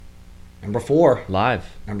Number 4. Live.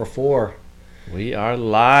 Number 4. We are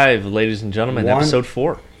live, ladies and gentlemen. Episode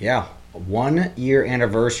 4. Yeah. 1 year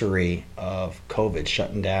anniversary of COVID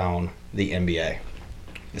shutting down the NBA.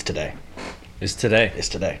 It's today. It's today. It's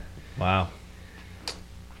today. Wow.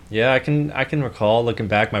 Yeah, I can recall looking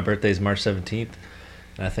back. My birthday is March 17th.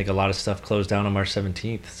 And I think a lot of stuff closed down on March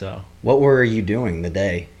 17th. So, what were you doing the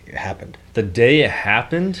day it happened? The day it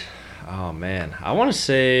happened? Oh, man. I want to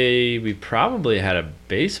say we probably had a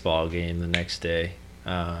baseball game the next day.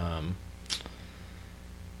 Oh,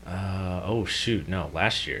 shoot. No,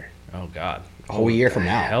 last year. Oh, God. A whole year from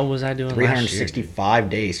now. What the hell was I doing last year? 365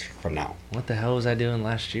 days from now. What the hell was I doing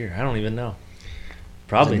last year? I don't even know.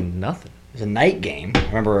 Probably nothing. It was a night game. I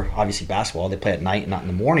remember, obviously, basketball. They play at night, not in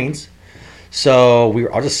the mornings. So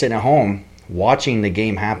I was just sitting at home watching the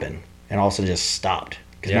game happen, and all of a sudden just stopped.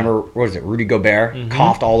 Because remember, what was it? Rudy Gobert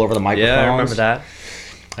coughed all over the microphones. Yeah, I remember that.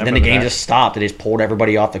 And then the game just stopped. They just pulled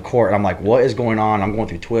everybody off the court. And I'm like, what is going on? I'm going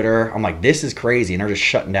through Twitter. I'm like, this is crazy. And they're just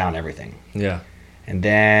shutting down everything. Yeah. And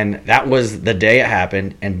then that was the day it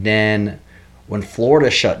happened. And then when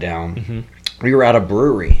Florida shut down, we were at a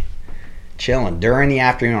brewery chilling during the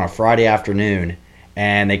afternoon on a Friday afternoon.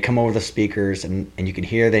 And they come over the speakers and you could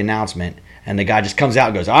hear the announcement. And the guy just comes out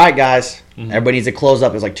and goes, all right, guys, everybody needs to close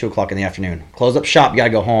up. It was like 2 o'clock in the afternoon. Close up shop. You got to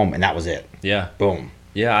go home. And that was it. Yeah. Boom.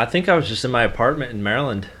 Yeah, I think I was just in my apartment in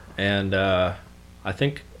Maryland. And I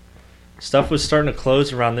think stuff was starting to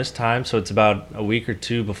close around this time. So it's about a week or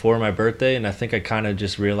two before my birthday. And I think I kind of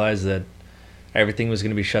just realized that everything was going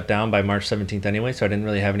to be shut down by March 17th anyway. So I didn't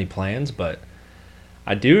really have any plans. But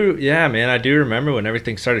I do remember when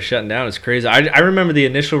everything started shutting down. It's crazy. I remember the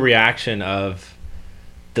initial reaction of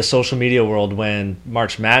the social media world when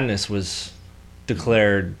March Madness was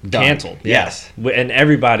declared canceled. Yes. And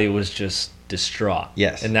everybody was just distraught.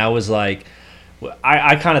 Yes. And that was like,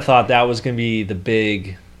 I kind of thought that was going to be the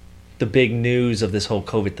big news of this whole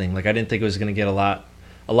COVID thing. Like, I didn't think it was going to get a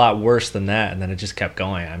lot worse than that. And then it just kept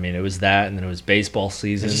going. I mean, it was that, and then it was baseball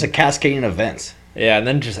season. It's just a cascading of events. Yeah, and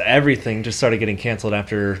then just everything just started getting canceled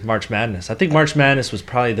after March Madness. I think March Madness was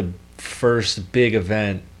probably the first big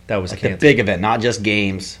event that was canceled. The big event, not just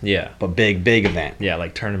games. Yeah. But big event. Yeah,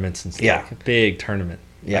 like tournaments and stuff. Yeah. Big tournament.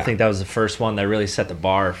 Yeah. I think that was the first one that really set the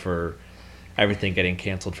bar for everything getting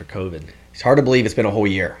canceled for COVID. It's hard to believe it's been a whole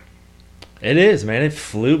year. It is, man. It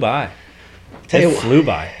flew by. Flew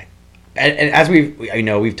by. And as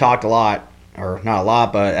we've talked a lot, or not a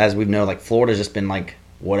lot, but as we know, like Florida's just been like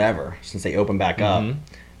whatever since they opened back up.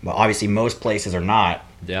 But obviously most places are not.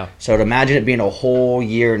 Yeah. So to imagine it being a whole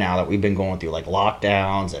year now that we've been going through like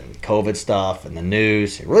lockdowns and COVID stuff and the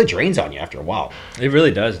news, it really drains on you after a while. It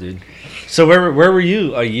really does, dude. So where were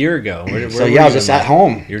you a year ago? Where I was just at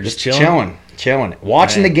home. You were just chilling,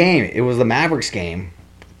 watching the game. It was the Mavericks game.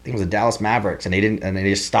 I think it was the Dallas Mavericks, and they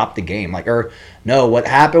just stopped the game. What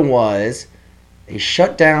happened was they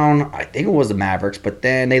shut down, I think it was the Mavericks, but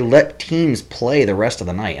then they let teams play the rest of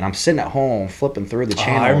the night. And I'm sitting at home flipping through the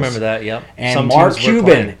channels. I remember that, yep. And Mark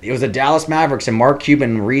Cuban, it was the Dallas Mavericks, and Mark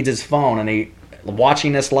Cuban reads his phone, and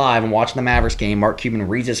watching this live and watching the Mavericks game, Mark Cuban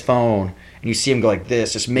reads his phone, and you see him go like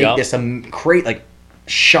this, just make this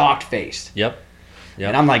shocked face. Yep.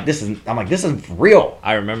 And I'm like, this is real.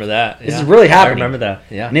 I remember that. This is really happening. I remember that,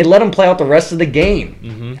 yeah. And they let him play out the rest of the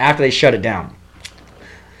game after they shut it down.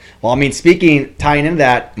 Well, I mean, tying into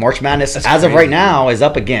that, March Madness, of right now, is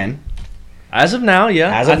up again. As of now,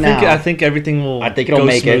 yeah. I think everything will I think it'll go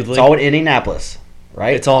make smoothly. it. It's all in Indianapolis,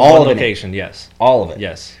 right? It's all one location, yes. All of it.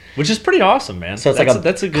 Yes. Which is pretty awesome, man. So it's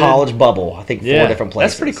that's a good college bubble, I think, 4 different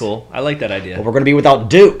places. That's pretty cool. I like that idea. But we're going to be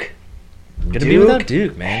without Duke. Be without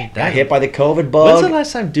Duke, man. Got hit by the COVID bug. When's the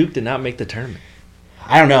last time Duke did not make the tournament?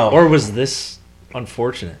 I don't know. Or was this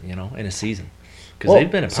unfortunate, in a season? Because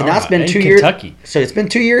they've been a powerhouse. So now it's been 2 years. Kentucky. So it's been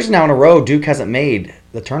 2 years now in a row Duke hasn't made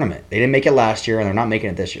the tournament. They didn't make it last year, and they're not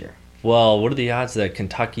making it this year. Well, what are the odds that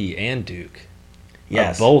Kentucky and Duke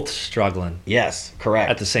are both struggling? Yes,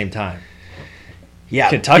 correct. At the same time. Yeah,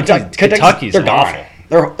 Kentucky's they're awful.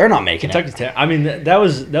 They're not making it. I mean, that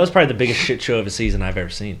was probably the biggest shit show of a season I've ever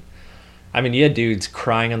seen. I mean, you had dudes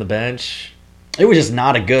crying on the bench. It was just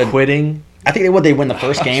not a good quitting. I think they win the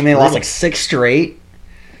first game. They lost like 6 straight.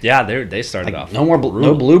 Yeah, they started off. No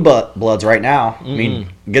blue bloods right now. I mean,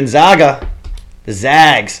 Gonzaga, the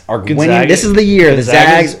Zags are winning. This is the year the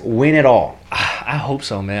Zags win it all. I hope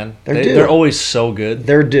so, man. They're always so good.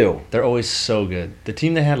 They're due. They're always so good. The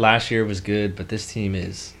team they had last year was good, but this team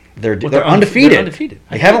is they're undefeated. They're undefeated.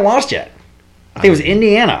 They haven't lost yet. I think it was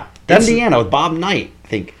Indiana. Indiana with Bob Knight, I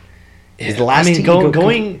think. Is the last team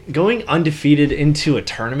going undefeated into a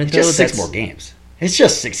tournament? It's just 6 more games. It's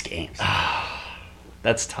just 6 games.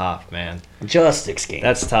 That's tough, man. Just 6 games.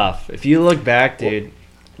 That's tough. If you look back, dude,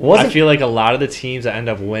 I feel like a lot of the teams that end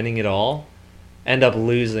up winning it all end up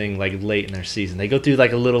losing like late in their season. They go through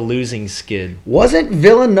like a little losing skid. Wasn't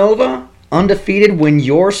Villanova undefeated when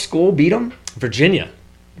your school beat them? Virginia.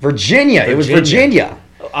 It was Virginia.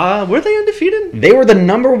 Were they undefeated? They were the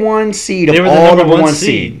number 1 seed of all the number 1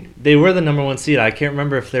 seed. They were the number 1 seed. I can't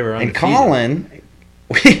remember if they were undefeated. And Colin,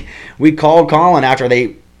 we called Colin after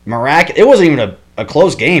they it wasn't even a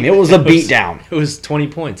close game. It was a beatdown. It was 20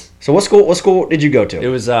 points. So what school did you go to? It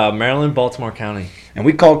was Maryland, Baltimore County. And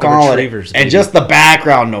we called Colin. Retrievers, and just the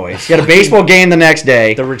background noise. You had a baseball game the next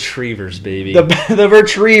day. The Retrievers, baby. The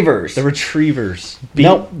Retrievers. The Retrievers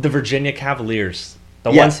beat the Virginia Cavaliers,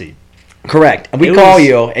 the 1 seed. Correct. And we call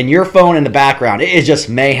you, and your phone in the background, it is just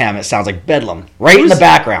mayhem. It sounds like bedlam in the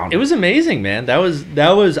background. It was amazing, man. That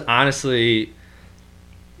was honestly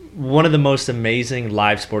one of the most amazing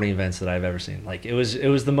live sporting events that I've ever seen. Like it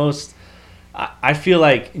was the most. I feel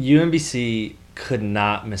like UMBC could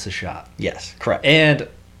not miss a shot. Yes, correct. And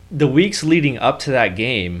the weeks leading up to that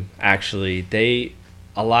game, actually,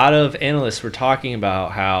 a lot of analysts were talking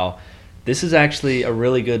about how this is actually a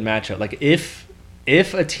really good matchup. Like if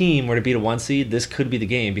a team were to beat a 1 seed, this could be the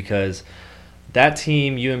game because that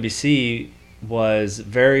team UMBC was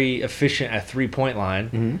very efficient at 3-point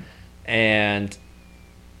line, and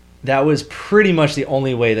that was pretty much the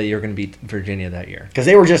only way that you're going to beat Virginia that year. Because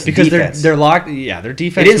they were just defense. They're locked. Yeah, their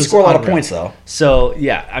defense. They didn't score a lot of points though. So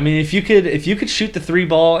yeah, I mean, if you could shoot the 3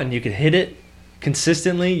 ball and you could hit it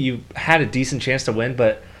consistently, you had a decent chance to win.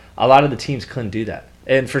 But a lot of the teams couldn't do that,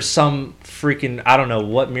 and for some freaking I don't know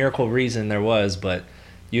what miracle reason there was, but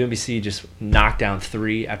UMBC just knocked down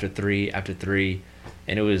 3 after 3 after 3.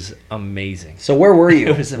 And it was amazing. So where were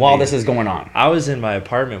you while this is going on? I was in my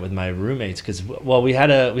apartment with my roommates because, well, we had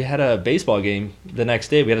a baseball game the next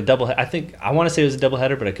day. We had a double. I want to say it was a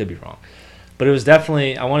doubleheader, but I could be wrong. But it was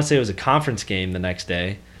definitely. I want to say it was a conference game the next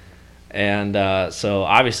day, and so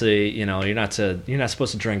obviously, you're not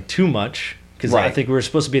supposed to drink too much because I think we were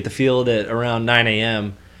supposed to be at the field at around 9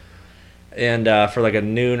 a.m. and for like a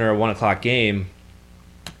noon or a 1 o'clock game.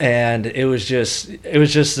 And it was just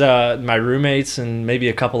my roommates and maybe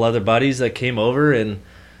a couple other buddies that came over, and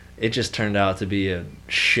it just turned out to be a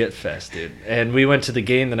shit fest, dude. And we went to the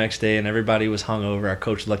game the next day, and everybody was hungover. Our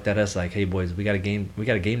coach looked at us like, "Hey, boys, we got a game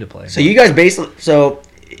to play." So you guys basically,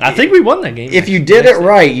 I think we won that game. If you did it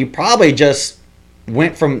right, you probably just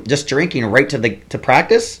went from just drinking right to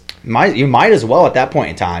practice. You might as well at that point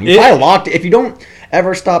in time. You probably locked. If you don't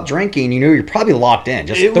ever stop drinking, you're probably locked in.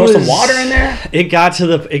 Just throw some water in there. It got to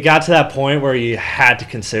that point where you had to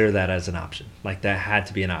consider that as an option. Like that had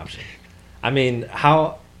to be an option. I mean,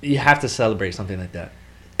 how you have to celebrate something like that.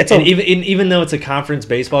 Even though it's a conference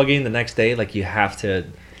baseball game the next day, like you have to.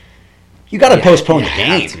 You got to postpone the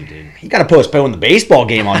game. You got to postpone the baseball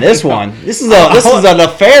game on this one. This is an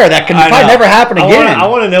affair that can probably never happen again. I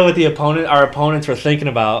want to know what our opponents were thinking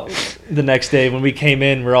about the next day when we came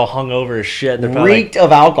in. We're all hungover as shit. They're reeked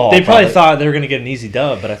of alcohol. They probably thought they were going to get an easy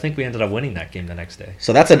dub, but I think we ended up winning that game the next day.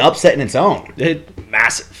 So that's an upset in its own.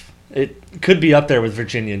 Massive. It could be up there with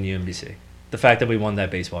Virginia and UMBC. The fact that we won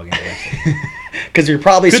that baseball game. Because you're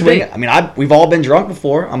probably swinging. I mean, we've all been drunk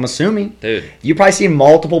before, I'm assuming. Dude. You've probably seen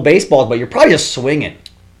multiple baseballs, but you're probably just swinging.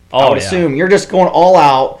 I would assume. You're just going all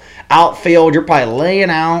out, outfield. You're probably laying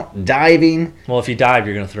out, diving. Well, if you dive,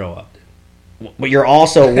 you're going to throw up. But you're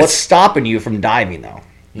also, what's stopping you from diving, though?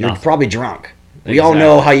 You're probably drunk. Exactly. We all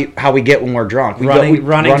know how we get when we're drunk.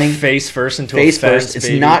 Running face first into a fence,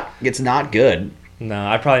 it's not good. No,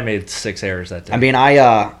 I probably made 6 errors that day. I mean,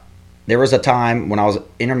 there was a time when I was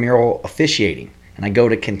intramural officiating, and I go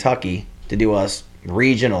to Kentucky to do a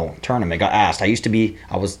regional tournament. Got asked. I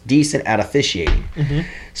was decent at officiating,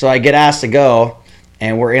 so I get asked to go,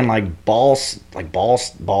 and we're in like Ball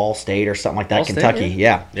State or something like that, Kentucky.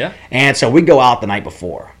 State, yeah. And so we go out the night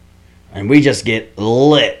before, and we just get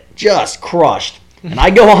lit, just crushed. And I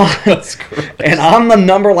go on, and I'm the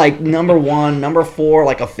number 1, number 4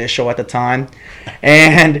 like official at the time,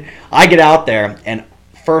 and I get out there and.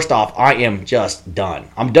 First off, I am just done.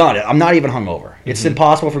 I'm done. I'm not even hungover. It's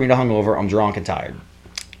impossible for me to hungover. I'm drunk and tired.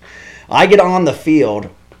 I get on the field,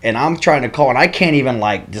 and I'm trying to call, and I can't even,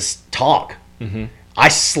 just talk. I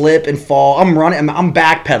slip and fall. I'm running. I'm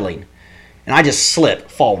backpedaling, and I just slip,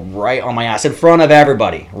 fall right on my ass in front of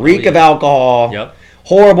everybody. Reek of alcohol. Yep.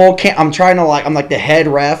 Horrible. I'm trying to, I'm like the head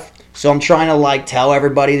ref, so I'm trying to, tell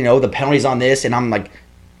everybody, the penalties on this, and I'm,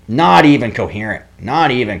 not even coherent.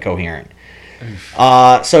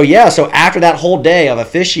 So after that whole day of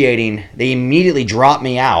officiating, they immediately dropped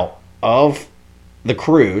me out of the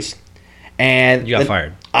cruise, and you got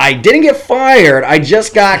fired. I didn't get fired. I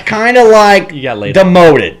just got kind of like You got laid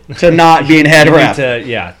demoted to not being head ref.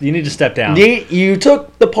 You need to step down. You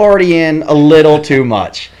took the party in a little too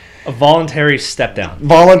much. A voluntary step down.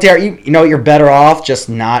 Voluntary. You know, you're better off just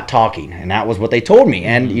not talking, and that was what they told me.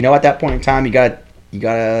 And you know, at that point in time, you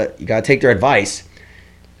gotta take their advice.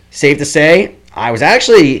 Safe to say, I was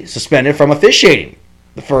actually suspended from officiating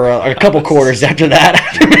for a couple quarters after that,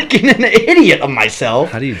 after making an idiot of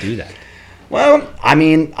myself. How do you do that? Well, I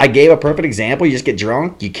mean, I gave a perfect example. You just get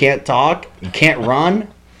drunk. You can't talk. You can't run.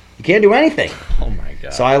 You can't do anything. Oh my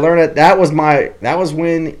god! So I learned that was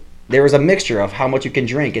when there was a mixture of how much you can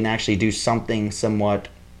drink and actually do something somewhat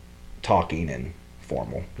talking and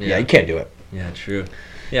formal. Yeah, you can't do it. Yeah, true.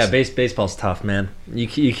 Yeah, baseball's tough, man.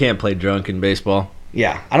 You can't play drunk in baseball.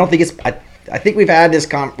 Yeah, I don't think it's. I think we had this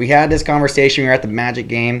conversation. We were at the Magic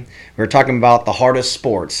game. We were talking about the hardest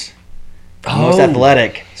sports. Most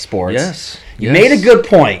athletic sports. Yes. You made a good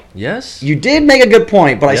point. Yes. You did make a good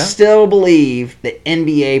point, but I still believe the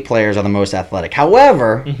NBA players are the most athletic.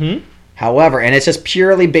 However, and it's just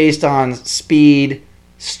purely based on speed,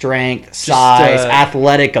 strength, size,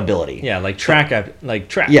 athletic ability. Yeah, like track.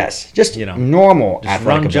 Yes, just normal just athletic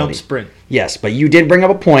run, ability. jump, sprint. Yes, but you did bring up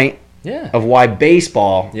a point of why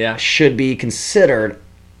baseball should be considered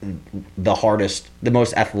the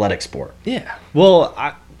most athletic sport. Yeah. Well,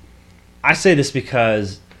 I say this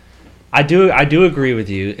because I do agree with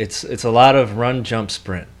you. It's a lot of run, jump,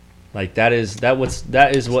 sprint. Like that is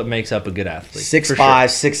what makes up a good athlete. 6'5",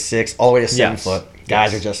 6'6", all the way to 7 foot.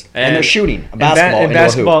 Guys are just and they're shooting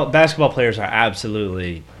basketball players are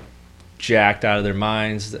absolutely jacked out of their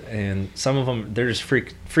minds, and some of them they're just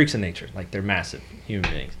freaks in nature. Like they're massive human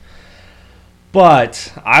beings.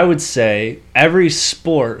 But I would say every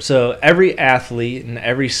athlete in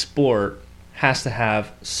every sport has to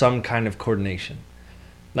have some kind of coordination.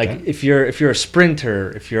 Like if you're a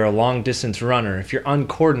sprinter, if you're a long distance runner, if you're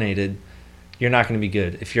uncoordinated, you're not going to be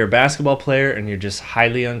good. If you're a basketball player and you're just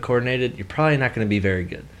highly uncoordinated, you're probably not going to be very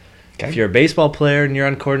good. Okay. If you're a baseball player and you're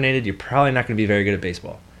uncoordinated, you're probably not going to be very good at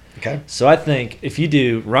baseball. Okay. So I think if you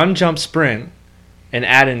do run, jump, sprint, and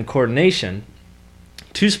add in coordination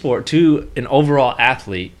to an overall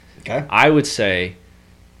athlete, I would say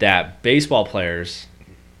that baseball players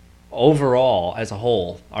overall as a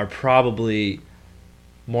whole are probably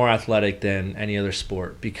more athletic than any other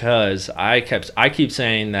sport, because I keep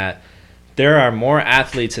saying that there are more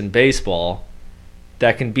athletes in baseball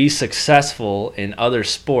that can be successful in other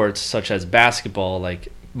sports such as basketball. Like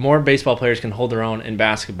more baseball players can hold their own in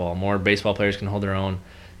basketball, more baseball players can hold their own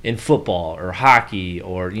in football or hockey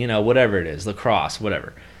or whatever it is, lacrosse,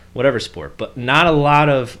 whatever sport, but not a lot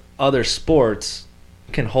of other sports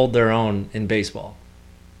can hold their own in baseball.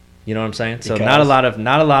 You know what I'm saying? So not a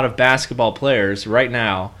lot of basketball players right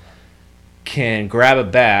now can grab a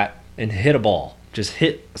bat and hit a ball. Just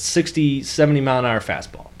hit 60, 70 mile an hour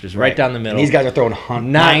fastball. Just right down the middle. And these guys are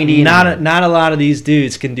throwing 90. Not a lot of these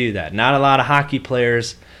dudes can do that. Not a lot of hockey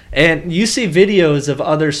players. And you see videos of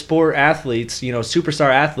other sport athletes,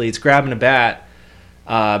 superstar athletes grabbing a bat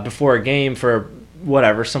before a game for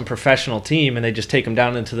some professional team, and they just take them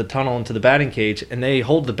down into the tunnel, into the batting cage, and they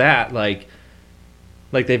hold the bat like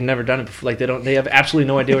they've never done it before. Like they have absolutely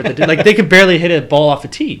no idea what they do. Like they could barely hit a ball off a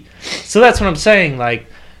tee. So that's what I'm saying. Like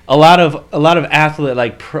a lot of athlete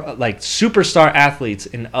like superstar athletes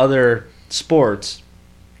in other sports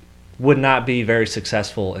would not be very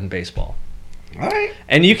successful in baseball. All right.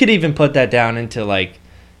 And you could even put that down into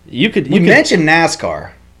you mentioned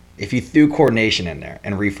NASCAR. If you threw coordination in there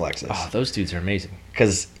and reflexes, those dudes are amazing.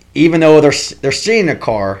 Because even though they're sitting in a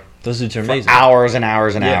car. Those dudes are amazing. For hours and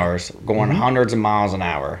hours and hours, going hundreds of miles an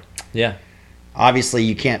hour. Yeah. Obviously,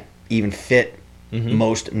 you can't even fit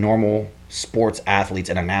most normal sports athletes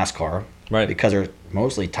in a NASCAR. Right. Because they're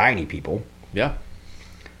mostly tiny people. Yeah.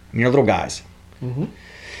 I mean, they're little guys. Mm-hmm.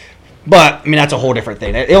 But, I mean, that's a whole different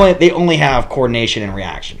thing. They only have coordination and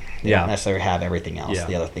reaction. They don't necessarily have everything else,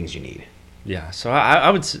 the other things you need. Yeah. So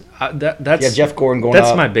I would that's... Yeah, Jeff Gordon going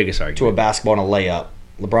that's my biggest argument. To a basketball and a layup.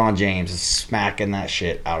 LeBron James is smacking that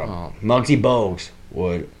shit out of him. Muggsy Bogues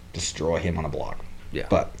would destroy him on a block. Yeah.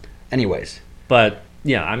 But, anyways. But,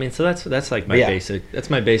 yeah, I mean, so that's like my basic.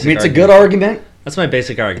 That's my basic. I mean, it's argument. A good argument. That's my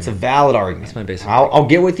basic argument. It's a valid argument. That's my basic. I'll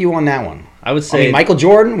get with you on that one. I would say Michael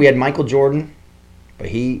Jordan. We had Michael Jordan, but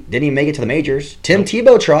he didn't even make it to the majors. Tim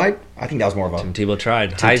Tebow tried. I think that was more of a. Tim Tebow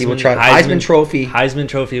tried. Heisman Trophy. Heisman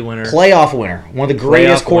Trophy winner. Playoff winner. One of the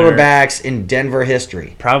greatest quarterbacks in Denver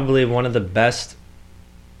history. Probably one of the best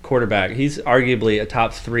quarterback. He's arguably a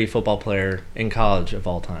top 3 football player in college of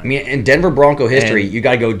all time. I mean, in Denver Bronco history, you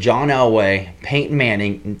got to go John Elway, Peyton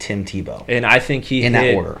Manning, and Tim Tebow. And I think he in hit,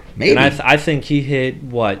 that order. Maybe. And I think he hit,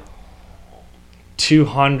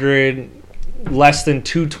 200, less than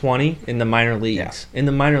 220 in the minor leagues. Yeah. In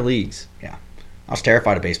the minor leagues. Yeah. I was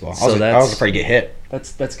terrified of baseball. So I was afraid to get hit.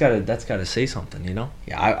 That's gotta say something, you know?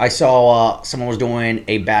 Yeah, I saw someone was doing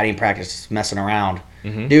a batting practice messing around.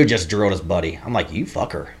 Mm-hmm. Dude just drilled his buddy. I'm like, you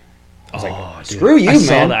fucker. I was like, dude. screw you,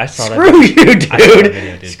 man. I saw Screw you, dude. I saw that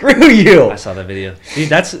video, dude. Screw you. I saw that video. Dude,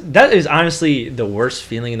 that is honestly the worst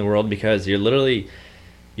feeling in the world because you're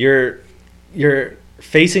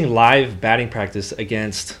facing live batting practice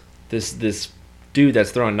against this dude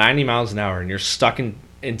that's throwing 90 miles an hour and you're stuck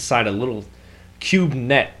inside a little cube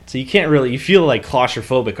net. So you feel like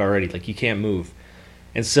claustrophobic already, like you can't move.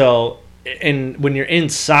 And so when you're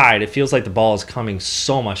inside, it feels like the ball is coming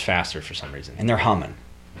so much faster for some reason. And they're humming.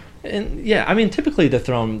 And yeah, I mean, typically they're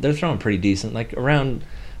throwing pretty decent. Like around,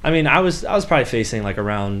 I mean, I was probably facing like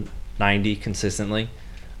around 90 consistently,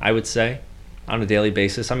 I would say, on a daily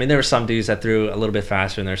basis. I mean, there were some dudes that threw a little bit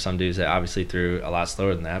faster, and there were some dudes that obviously threw a lot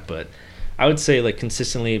slower than that. But I would say like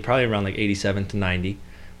consistently, probably around like 87 to 90,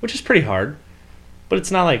 which is pretty hard. But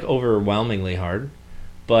it's not like overwhelmingly hard.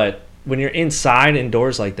 But when you're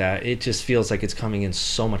indoors like that, it just feels like it's coming in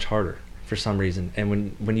so much harder for some reason.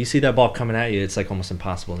 And when you see that ball coming at you, it's like almost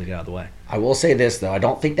impossible to get out of the way. I will say this, though. I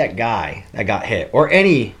don't think that guy that got hit, or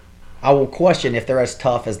any, I will question if they're as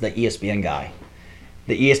tough as the ESPN guy.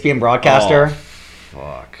 The ESPN broadcaster. Oh,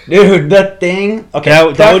 fuck. Dude, the thing. Okay,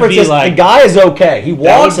 that would be like, the guy is okay. He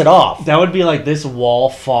walks it off. That would be like this wall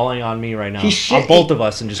falling on me right now. On both of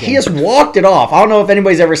us. And just he just walked it off. I don't know if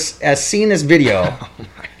anybody's ever has seen this video. Oh, my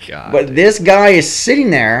God. But this guy is sitting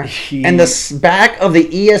there, and the back of the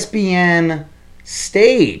ESPN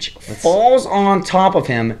stage falls on top of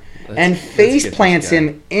him and face plants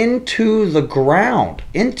him into the ground,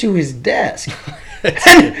 into his desk.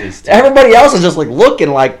 And everybody else is just like looking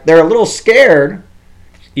like they're a little scared.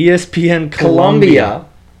 ESPN Columbia.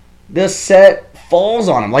 This set falls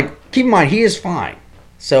on him. Like, keep in mind, he is fine.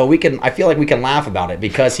 So I feel like we can laugh about it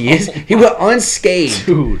because he went unscathed.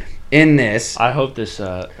 Dude. In this. I hope this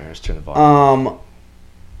let's turn the volume.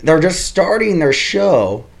 They're just starting their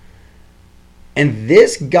show, and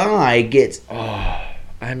this guy gets.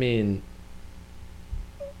 I mean,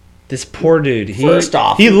 this poor dude. First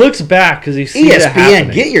off, he looks back because he sees it happening.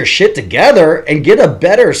 ESPN, get your shit together and get a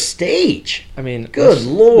better stage. I mean, good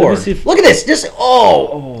lord, look at this!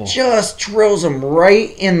 Just drills him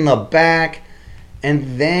right in the back,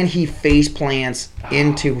 and then he face plants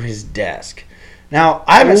into his desk. Now,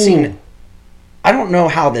 I don't know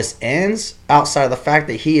how this ends outside of the fact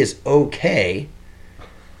that he is okay.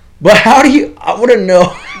 But I want to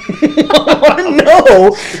know. I want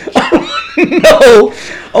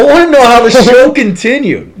to know how the show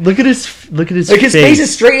continued. Look at his face. Like his face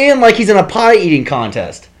is straight in like he's in a pie eating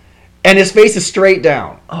contest. And his face is straight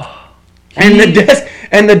down. And the desk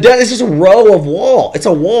is just a row of wall. It's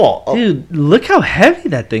a wall. Dude, look how heavy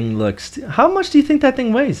that thing looks. How much do you think that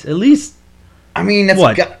thing weighs? At least I mean, that's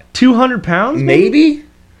what, 200 pounds? Maybe?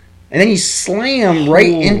 And then he slammed right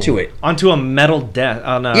into it. Onto a metal desk.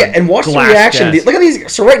 And watch the reaction. Look at these.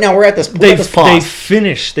 So right now we're at this pause.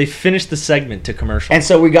 They finished the segment to commercial. And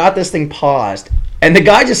so we got this thing paused. And the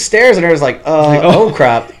guy just stares and there's like, oh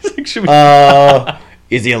crap.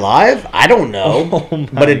 Is he alive? I don't know.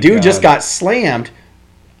 But a dude just got slammed.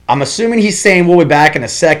 I'm assuming he's saying we'll be back in a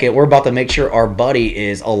second. We're about to make sure our buddy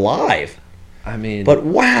is alive. I mean. But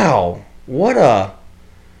wow.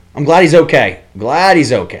 I'm glad he's okay.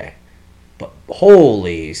 But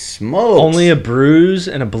holy smokes. Only a bruise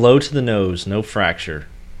and a blow to the nose. No fracture.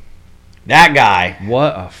 That guy.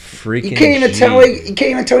 What a freaking You can't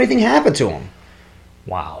even tell anything happened to him.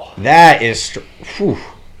 Wow. That is...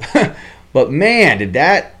 But man, did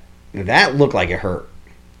that look like it hurt.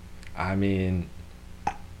 I mean,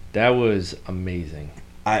 that was amazing.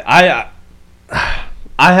 I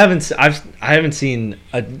haven't seen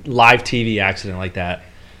a live TV accident like that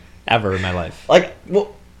ever in my life. Like,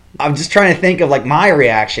 well, I'm just trying to think of like my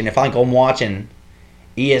reaction if I'm watching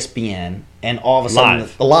ESPN and all of a sudden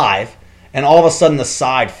live and all of a sudden the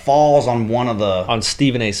side falls on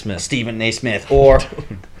Stephen A. Smith, or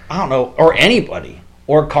I don't know, or anybody,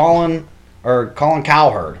 or Colin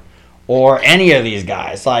Cowherd, or any of these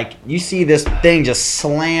guys. Like, you see this thing just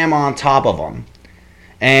slam on top of them,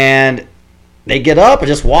 and they get up and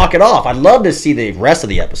just walk it off. I'd love to see the rest of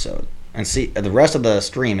the episode and see the rest of the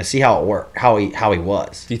stream and see how it worked, how he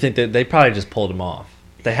was. Do you think that they probably just pulled him off?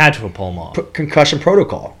 They had to have pulled him off. Concussion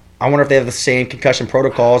protocol. I wonder if they have the same concussion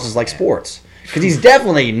protocols as like sports. Because he's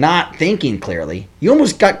definitely not thinking clearly. You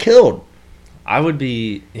almost got killed. I would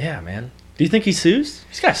be, yeah, man. Do you think he sues?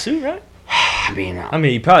 He's got to sue, right? I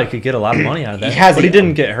mean, he probably could get a lot of money out of that. But he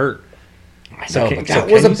didn't get hurt. I know, but that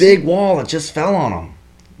was a big wall that just fell on him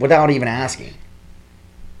without even asking.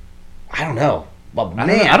 I don't know. But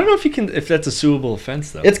man, I don't know if you can. If that's a suable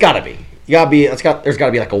offense, though. It's got to be. There's got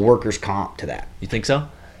to be like a workers' comp to that. You think so?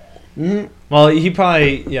 Mm-hmm. Well,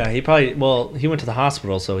 he went to the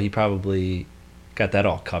hospital, so he probably got that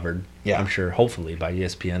all covered. Yeah, I'm sure. Hopefully by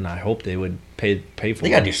ESPN. I hope they would pay for it. They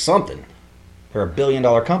got to do something. They're $1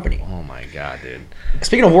 billion company. Oh my god, dude.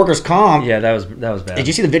 Speaking of workers' comp, yeah, that was bad. Did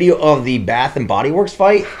you see the video of the Bath and Body Works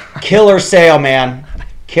fight? Killer sale, man.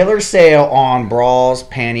 Killer sale on bras,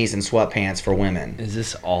 panties, and sweatpants for women. Is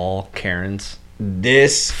this all Karens?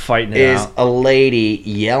 This fighting is a lady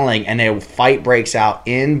yelling, and a fight breaks out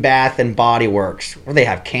in Bath and Body Works. Where they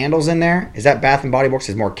have candles in there? Is that Bath and Body Works?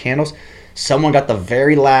 Is more candles? Someone got the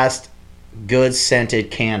very last good scented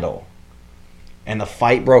candle, and the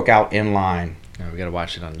fight broke out in line. Oh, we gotta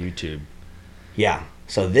watch it on YouTube. Yeah.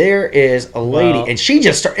 So there is a lady, and she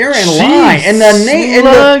just started in she line, and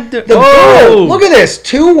the girl. Look at this: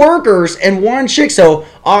 2 workers and 1 chick. So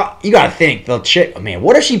you got to think the chick. Man,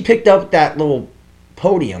 what if she picked up that little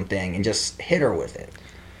podium thing and just hit her with it?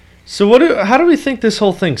 So how do we think this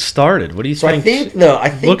whole thing started? What do you think? I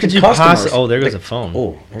think what could the you customers. Oh, there goes a phone.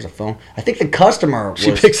 Oh, there's a phone. I think the customer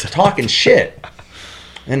was talking shit,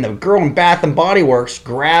 and the girl in Bath and Body Works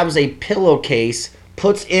grabs a pillowcase,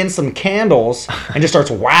 puts in some candles, and just starts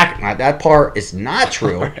whacking. That part is not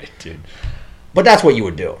true. Right, dude. But that's what you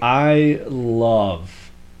would do. I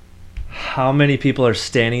love how many people are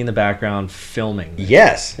standing in the background filming.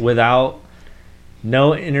 Yes. Without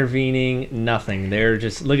no intervening, nothing. They're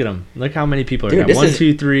just, look at them. Look how many people are there. 1,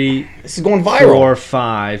 2, 3. This is going viral. 4,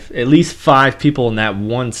 5. At least 5 people in that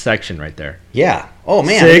one section right there. Yeah. Oh,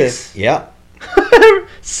 man. 6. Yeah.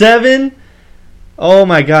 7. Oh,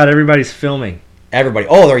 my God. Everybody's filming. Everybody.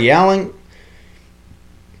 Oh, they're yelling.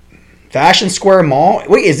 Fashion Square Mall.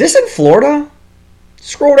 Wait, is this in Florida?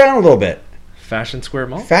 Scroll down a little bit. Fashion Square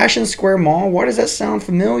Mall? Fashion Square Mall. Why does that sound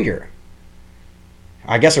familiar?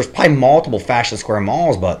 I guess there's probably multiple Fashion Square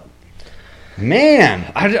malls, but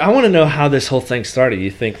man. I want to know how this whole thing started.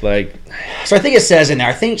 You think like... So I think it says in there,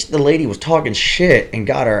 I think the lady was talking shit and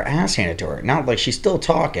got her ass handed to her. Not like she's still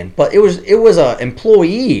talking, but it was a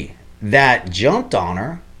employee that jumped on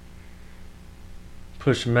her.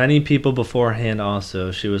 Pushed many people beforehand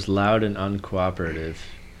also. She was loud and uncooperative.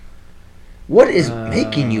 What is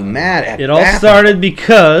making you mad at it all started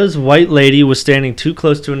because white lady was standing too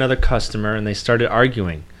close to another customer and they started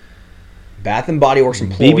arguing. Bath and Body Works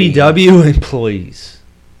employees. BBW employees.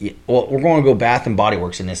 Yeah, well, we're going to go Bath and Body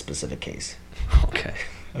Works in this specific case. Okay.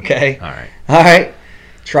 Okay? All right. All right.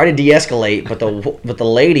 Try to de-escalate, but the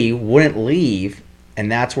lady wouldn't leave,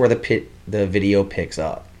 and that's where the video picks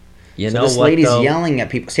up. This lady's yelling at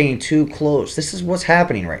people, saying too close. This is what's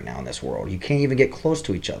happening right now in this world. You can't even get close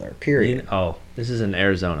to each other, period. This is in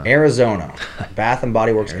Arizona. Bath and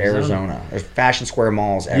Body Works, Arizona. There's Fashion Square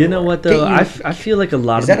malls everywhere. You know what, though? I feel like a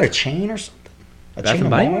lot of... Is that a chain or something? A Bath chain and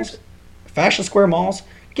of Body malls? Works? Fashion Square malls?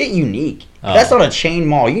 Get unique. If that's not a chain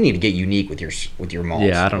mall. You need to get unique with your malls.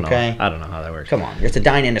 Yeah, I don't know. I don't know how that works. Come on. It's a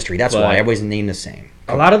dying industry. That's why everybody's named the same.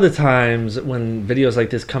 A lot of the times when videos like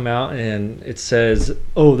this come out and it says,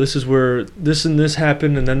 oh, this is where this and this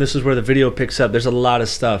happened and then this is where the video picks up, there's a lot of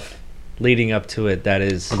stuff leading up to it that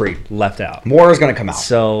is left out. More is going to come out.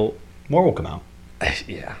 So more will come out.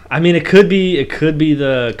 Yeah. I mean, it could be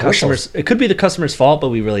the customer's fault, but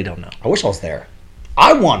we really don't know. I wish I was there.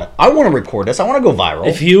 I want to record this. I want to go viral.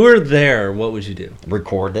 If you were there, what would you do?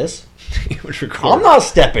 Record this. You would record. I'm not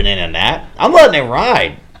stepping in that. I'm letting it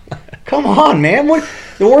ride. Come on, man. What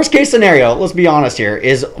the worst case scenario, let's be honest here,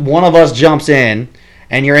 is one of us jumps in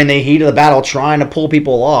and you're in the heat of the battle trying to pull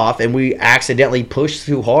people off and we accidentally push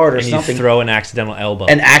too hard or something. You throw an accidental elbow.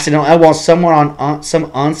 An accidental elbow on someone on some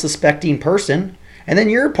unsuspecting person. And then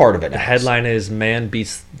you're a part of it. The headline is "Man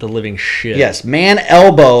beats the living shit." Yes, man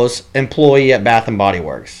elbows employee at Bath and Body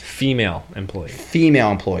Works. Female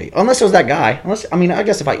employee. Unless it was that guy. I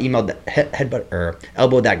guess if I emailed headbutt or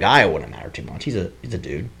elbowed that guy, it wouldn't matter too much. He's a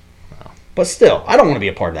dude. Wow. But still, I don't want to be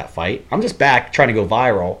a part of that fight. I'm just back trying to go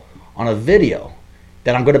viral on a video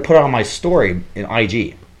that I'm going to put on my story in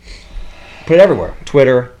IG. Put it everywhere.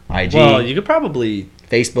 Twitter, IG. Well, you could probably.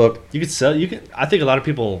 Facebook. You could sell. I think a lot of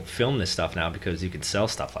people film this stuff now because you could sell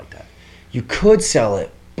stuff like that. You could sell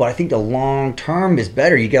it, but I think the long term is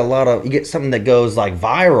better. You get something that goes like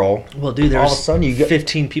viral. Well, dude, there's all of a sudden you get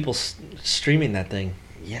 15 people streaming that thing.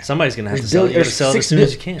 Yeah, somebody's gonna have to sell it. You gotta sell it as soon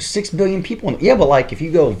as you can. 6 billion people. Yeah, but like if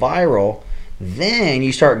you go viral, Then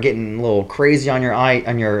you start getting a little crazy on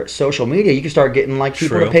your social media. You can start getting like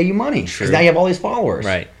people to pay you money because now you have all these followers.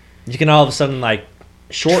 Right. You can all of a sudden like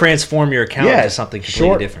transform your account into something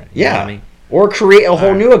completely different. You know what I mean? Or create a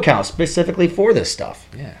whole new account specifically for this stuff.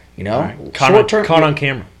 Yeah. You know, right. Caught on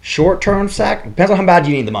camera. Short-term depends on how bad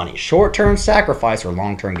you need the money. Short-term sacrifice or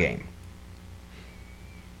long-term gain.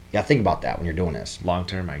 Yeah, think about that when you're doing this.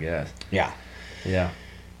 Long-term, I guess. Yeah. Yeah.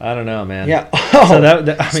 I don't know, man. Yeah. So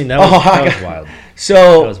that was wild. So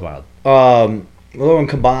that was wild. I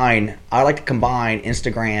like to combine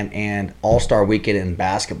Instagram and All-Star Weekend in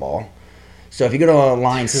basketball. So if you go to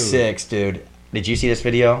line 6, dude, did you see this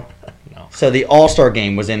video? No. So the All-Star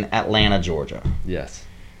game was in Atlanta, Georgia. Yes.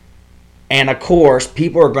 And of course,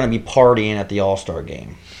 people are going to be partying at the All-Star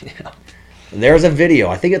game. Yeah. There's a video,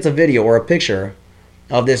 I think it's a video or a picture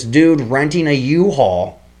of this dude renting a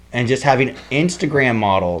U-Haul and just having Instagram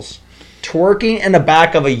models twerking in the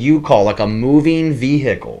back of a U-Haul like a moving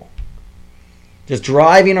vehicle. Just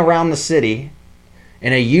driving around the city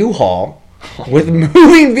in a U-Haul with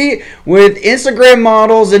with Instagram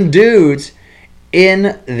models and dudes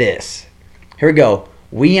in this. Here we go.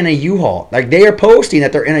 We in a U-Haul. Like they are posting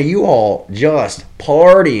that they're in a U-Haul just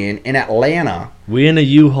partying in Atlanta. We in a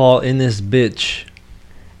U-Haul in this bitch.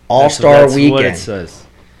 All-Star Weekend. That's what it says.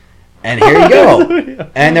 And here you go. Yeah.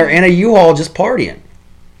 And they're in a U-Haul just partying.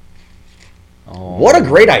 Oh, what a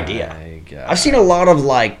great idea. God. I've seen a lot of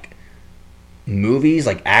like movies,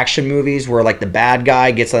 like action movies where like the bad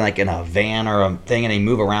guy gets like in a van or a thing and they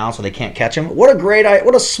move around so they can't catch him. What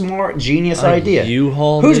a smart, genius idea.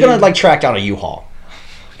 U-Haul. Who's going to like track down a U-Haul?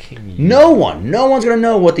 No one. No one's going to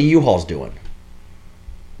know what the U-Haul's doing.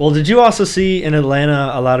 Well, did you also see in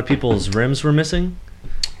Atlanta a lot of people's rims were missing?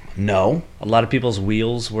 No. A lot of people's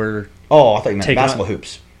wheels were... Oh, I thought you meant basketball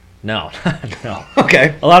hoops. No. No.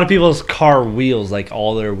 Okay. A lot of people's car wheels, like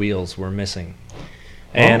all their wheels were missing.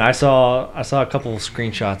 And I saw a couple of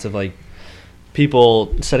screenshots of like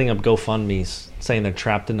people setting up GoFundMes saying they're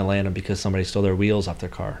trapped in Atlanta because somebody stole their wheels off their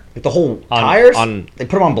car. Like the whole tires? They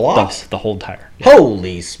put them on blocks? The whole tire. Yeah.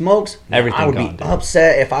 Holy smokes. Everything I would gone, be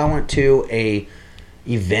upset if I went to a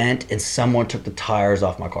event and someone took the tires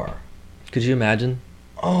off my car. Could you imagine?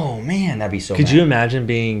 Oh man, that'd be so Could bad. you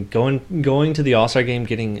imagine going to the All-Star game,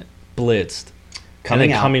 getting blitzed,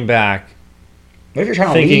 coming back? What if you're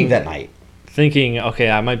trying to leave that night? Thinking,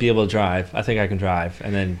 okay, I might be able to drive. I think I can drive.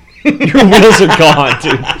 And then your wheels are gone,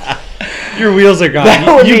 dude. Your wheels are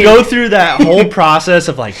gone. You go through that whole process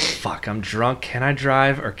of like, fuck, I'm drunk. Can I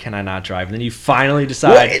drive or can I not drive? And then you finally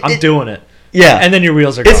decide, I'm doing it. Yeah. And then your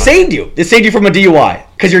wheels are gone. It saved you. It saved you from a DUI.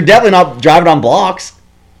 Because you're definitely not driving on blocks.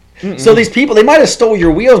 Mm-mm. So these people, they might have stole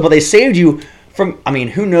your wheels, but they saved you from, I mean,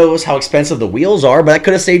 who knows how expensive the wheels are, but that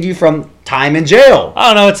could have saved you from time in jail.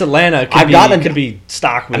 I don't know. It's Atlanta. It could be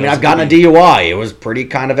stock wheels. I mean, I've gotten a DUI. It was pretty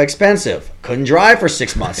kind of expensive. Couldn't drive for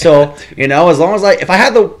 6 months. So, you know, as long as if I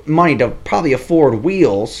had the money to probably afford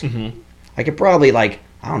wheels, I could probably I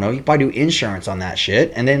don't know, you could probably do insurance on that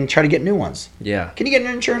shit and then try to get new ones. Yeah. Can you get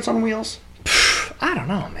insurance on wheels? I don't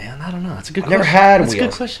know, man. I don't know. It's a good question. Never had wheels. That's a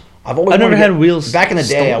good question. I've never had wheels. Back in the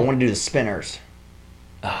day, I wanted to do the spinners.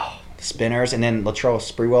 Oh. The spinners, and then Latrell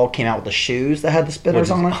Sprewell came out with the shoes that had the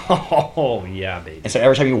spinners on it. Oh, yeah, baby. And so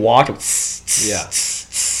every time you walked, it would yeah.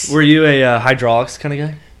 Were you a hydraulics kind of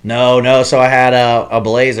guy? No. So I had a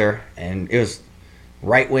Blazer, and it was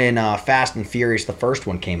right when Fast and Furious, the first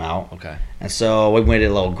one, came out. Okay. And so we went to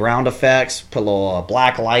little ground effects, put a little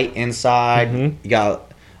black light inside. Mm-hmm. You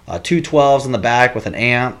got two 12s in the back with an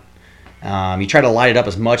amp. You try to light it up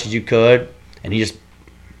as much as you could, and you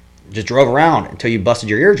just drove around until you busted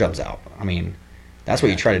your eardrums out. I mean, that's what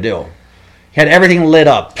you try to do. You had everything lit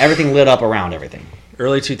up around everything.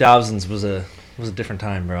 Early 2000s was a different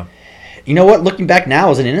time, bro. You know what? Looking back now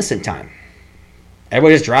is an innocent time.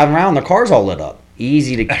 Everybody's driving around, their car's all lit up.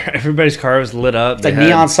 Easy to. Everybody's car was lit up. It's like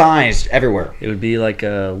neon signs everywhere. It would be like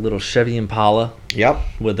a little Chevy Impala. Yep.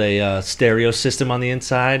 With a stereo system on the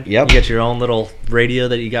inside. Yep. You got your own little radio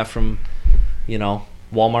that you got from,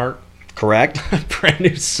 Walmart. Correct. Brand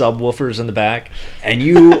new subwoofers in the back. And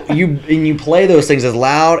you play those things as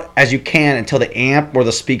loud as you can until the amp or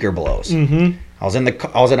the speaker blows. Mm-hmm. I was in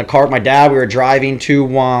a car with my dad. We were driving to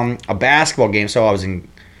a basketball game. We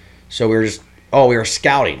were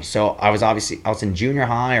scouting. So I was in junior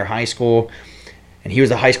high or high school, and he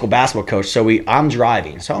was a high school basketball coach. So I'm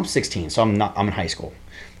driving. So I'm 16. So I'm in high school.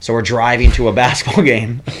 So we're driving to a basketball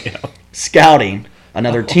game, scouting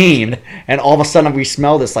another team, and all of a sudden we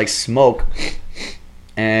smell this smoke,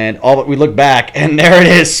 and we look back, and there it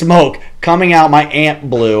is, smoke coming out. My amp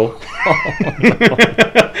blew.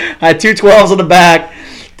 I had two 12s in the back.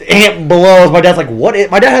 amp blows. My dad's like, what?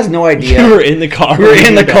 My dad has no idea. You were in the car. We were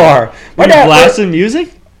in the car. My dad blasting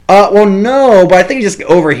music? Well, no, but I think he just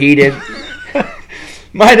overheated.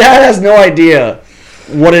 My dad has no idea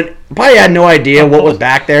what it. Probably had no idea what was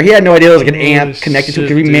back there. He had no idea it was like an amp connected to it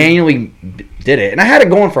because we manually did it, and I had it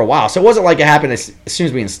going for a while, so it wasn't like it happened as soon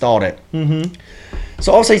as we installed it. Mm-hmm.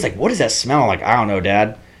 So all of a sudden he's like, "What does that smell?" I'm like, "I don't know,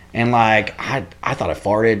 Dad." And like I thought I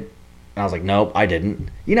farted, and I was like, "Nope, I didn't."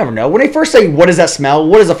 You never know. When they first say, "What does that smell?"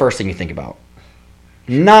 What is the first thing you think about?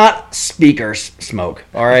 Not speakers smoke,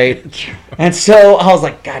 all right? And so I was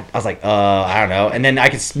like, God, I don't know. And then I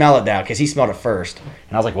could smell it now because he smelled it first.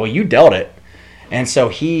 And I was like, well, you dealt it. And so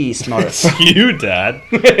he smelled it. It's you, Dad.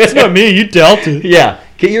 It's not me. You dealt it. Yeah.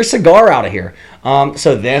 Get your cigar out of here.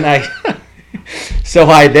 So then I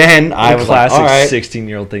was like, all right.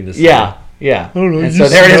 16-year-old thing to say. Yeah. Yeah. Oh, no, and so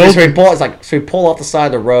there it is. So we pull off the side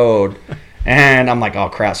of the road. And I'm like, oh,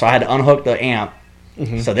 crap. So I had to unhook the amp.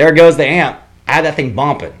 Mm-hmm. So there goes the amp. I had that thing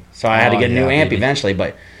bumping, so I had to get a new amp eventually.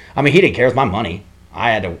 But I mean, he didn't care. It was my money.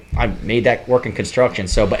 I made that work in construction.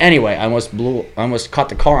 So, but anyway, I almost caught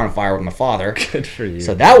the car on fire with my father. Good for you.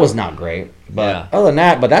 So that was not great. But other than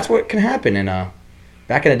that, that's what can happen. And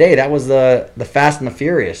back in the day, that was the Fast and the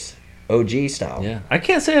Furious OG style. Yeah, I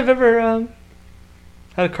can't say I've ever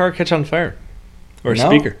had a car catch on fire or a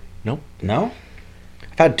speaker. Nope. No.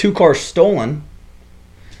 I've had 2 cars stolen.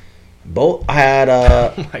 Both I had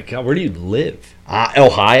oh my God, where do you live?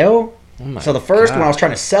 Ohio. Oh so the first one I was trying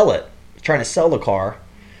to sell the car,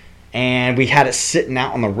 and we had it sitting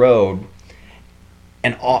out on the road,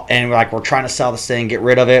 and we're trying to sell this thing, get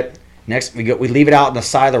rid of it. Next we leave it out on the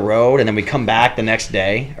side of the road, and then we come back the next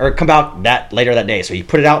day or come out later that day. So you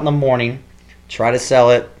put it out in the morning, try to sell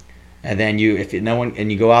it, and then you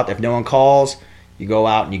go out. If no one calls, you go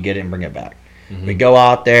out and you get it and bring it back. Mm-hmm. We go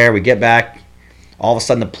out there, we get back. All of a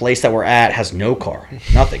sudden, the place that we're at has no car,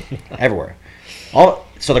 nothing, everywhere.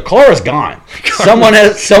 So the car is gone. Someone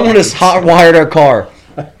has hot wired our car.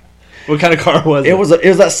 What kind of car was it? It was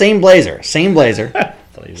that same Blazer.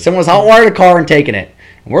 Someone's hot wired a car and taken it.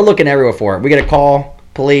 And we're looking everywhere for it. We get a call,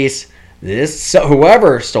 police.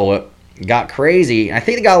 Whoever stole it got crazy. I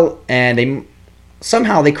think they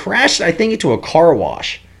crashed. I think into a car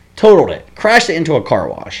wash, totaled it, crashed it into a car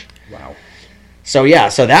wash. Wow. So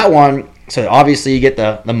that one. So obviously you get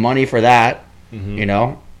the money for that,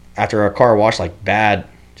 after a car wash, like bad,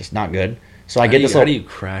 just not good. So how do you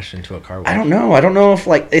crash into a car wash? I don't know. I don't know if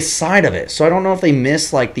like the side of it. So I don't know if they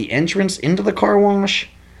missed like the entrance into the car wash,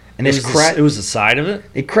 and it was the side of it.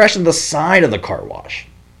 It crashed into the side of the car wash.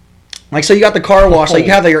 Like so, you got the car wash. Like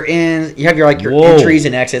you have your entries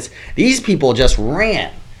and exits. These people just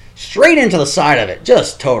ran straight into the side of it.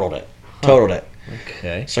 Just totaled it.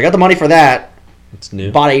 Okay. So I got the money for that. It's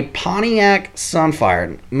new. Bought a Pontiac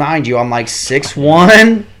Sunfire. Mind you, I'm like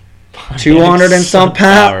 6'1", 200 and some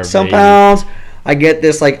pounds. I get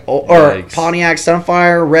this Pontiac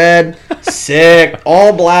Sunfire, red, sick,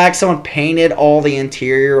 all black. Someone painted all the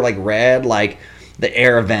interior like red, like the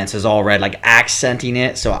air vents is all red, like accenting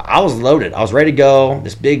it. So I was loaded. I was ready to go.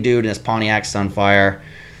 This big dude in this Pontiac Sunfire.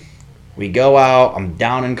 We go out. I'm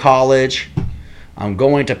down in college. I'm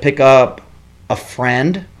going to pick up a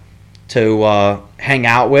friend to hang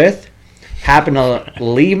out with. Happened to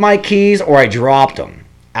leave my keys, or I dropped them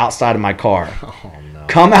outside of my car. Oh, no.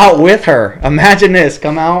 Come out with her. Imagine this.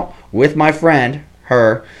 Come out with my friend.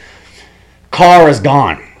 Her car is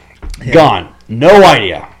gone. Yeah. Gone. No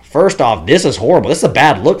idea. First off, this is horrible. This is a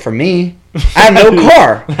bad look for me. I have no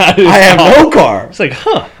car. I have no car. It's like,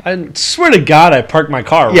 I swear to God, I parked my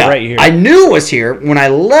car right here. I knew it was here when I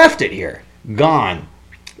left it here. Gone.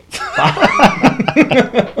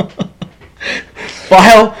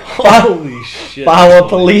 Holy shit! File a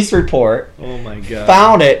police report. Oh my God!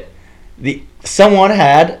 Found it. Someone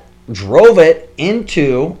had drove it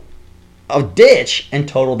into a ditch and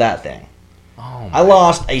totaled that thing. Oh I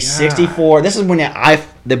lost a 64. This is when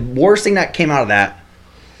the worst thing that came out of that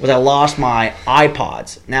was I lost my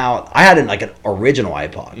iPods. Now I had an original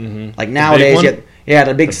iPod. Mm-hmm. Like nowadays, the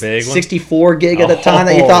big 64 gig at the time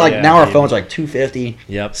that you thought now our phones are like 250.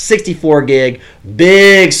 Yep. 64 gig,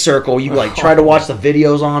 big circle. You try to watch the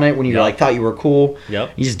videos on it when you thought you were cool.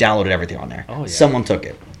 Yep. You just downloaded everything on there. Oh, yeah. Someone took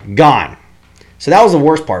it. Gone. So that was the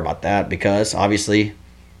worst part about that because obviously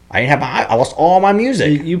I didn't have I lost all my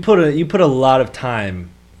music. You put a lot of time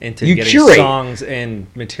into getting songs and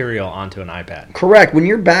material onto an iPad. Correct. When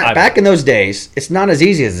you're back in those days, it's not as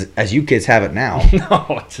easy as you kids have it now.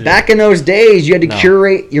 No. Back in those days, you had to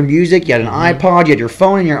curate your music. You had an iPod. You had your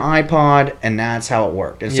phone and your iPod, and that's how it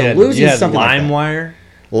worked. And so losing something like LimeWire.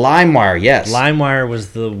 LimeWire, yes. LimeWire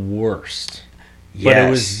was the worst, but it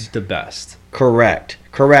was the best. Correct.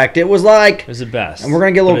 Correct. It was like, It was the best. and we're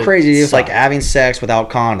gonna get a little crazy. It was like having sex without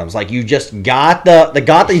condoms. Like you just got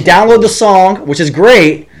you download the song, which is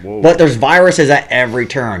great, but there's viruses at every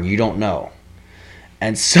turn. You don't know.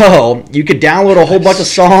 And so you could download a whole bunch of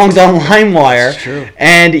songs on LimeWire,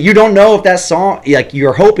 and you don't know if that song, like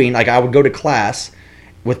you're hoping, like I would go to class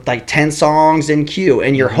with like 10 songs in queue,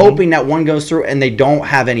 and you're hoping that one goes through and they don't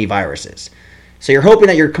have any viruses. So you're hoping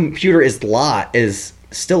that your computer is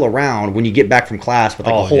still around when you get back from class with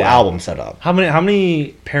like a whole album set up. How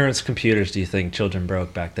many parents' computers do you think children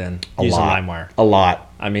broke back then using LimeWire? A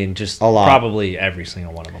lot. I mean, just a lot. Probably every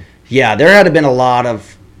single one of them. Yeah, there had to been a lot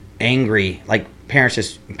of angry, like parents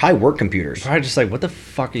just probably work computers. Probably just like, what the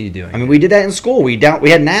fuck are you doing? I mean, we did that in school. We had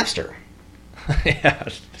Napster. Yeah.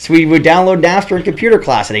 So we would download Napster in computer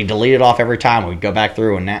class, and they delete it off every time. We'd go back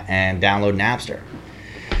through and download Napster.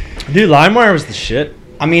 Dude, LimeWire was the shit.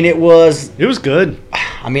 I mean, it was good.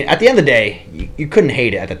 I mean, at the end of the day, you couldn't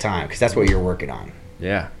hate it at the time because that's what you were working on.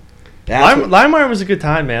 Yeah. LimeWire was a good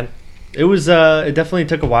time, man. It was. It definitely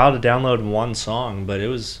took a while to download one song, but it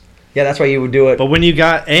was. Yeah, that's why you would do it. But when you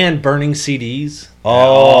got burning CDs.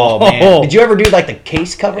 Oh man! Did you ever do like the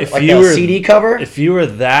case cover, the CD cover? If you were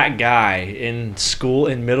that guy in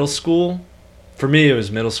middle school, for me it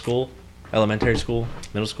was middle school, elementary school,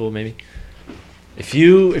 middle school maybe. If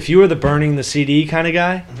you were the burning the CD kind of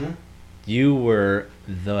guy, you were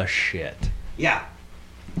the shit. Yeah.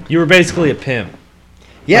 You were basically a pimp.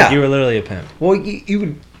 Yeah. Like you were literally a pimp. Well, you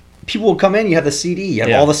would. People would come in. You have the CD. You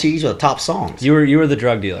have all the CDs with the top songs. You were the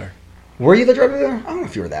drug dealer. Were you the drug dealer? I don't know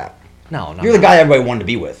if you were that. No. You're the guy everybody wanted to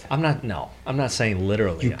be with. I'm not. No, I'm not saying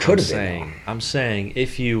literally. You could have been. I'm saying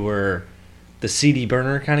if you were the CD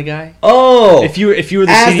burner kind of guy. Oh. If you were the CD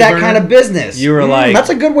burner, as that kind of business, you were like. That's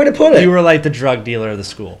a good way to put it. You were like the drug dealer of the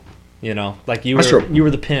school. You know, like you were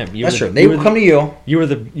the pimp. That's true. They would come to you. You were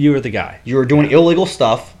the guy. You were doing illegal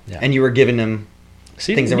stuff, and you were giving them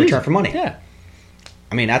things in return for money. Yeah.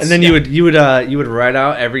 I mean, that's. And then you would write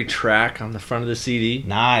out every track on the front of the CD.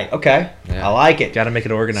 Nice. Okay. Yeah. I like it. Got to make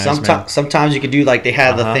it organized. Sometimes you could do like they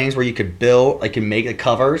had the things where you could build, like you make the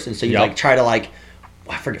covers, and so you like try to like.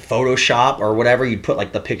 I forget, Photoshop or whatever, you'd put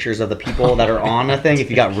like the pictures of the people that are on the thing if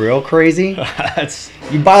you got real crazy.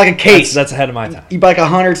 You'd buy like a case. That's ahead of my time. You'd buy like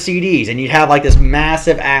 100 CDs and you'd have like this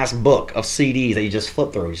massive ass book of CDs that you just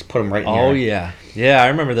flip through. You just put them right in there. Oh, yeah. Yeah, I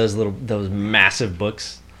remember those massive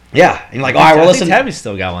books. Yeah. And you're like, all right, well, listen. I think Tabby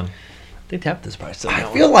still got one. I think Tabby's probably still got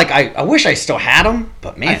one. I feel like I wish I still had them,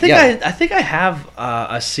 but man. I think I have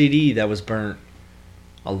a CD that was burnt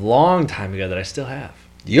a long time ago that I still have.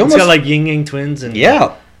 It's got like Ying Yang Twins and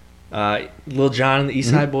Lil Jon and the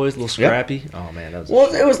East Side Boys, Lil Scrappy. Yep. Oh man, that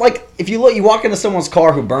was it was like if you walk into someone's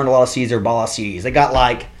car who burned a lot of CDs or bought a lot of CDs. They got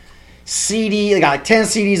like they got like 10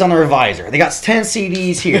 CDs on their visor. They got 10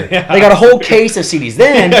 CDs here. Yeah. They got a whole case of CDs.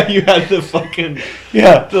 Then you had the fucking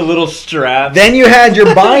the little strap. Then you had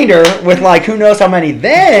your binder with like who knows how many.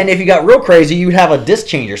 Then if you got real crazy, you'd have a disc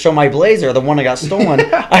changer. So my Blazer, the one that got stolen,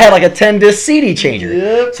 I had like a 10 disc CD changer.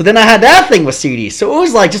 Yep. So then I had that thing with CDs. So it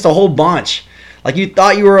was like just a whole bunch. Like you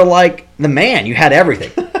thought you were like the man. You had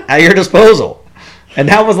everything at your disposal. And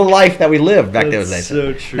that was the life that we lived back those days.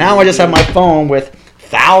 So true. Now I just have my phone with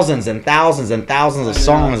thousands and thousands and thousands of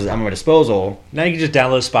songs at my disposal. Now you can just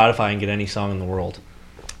download Spotify and get any song in the world.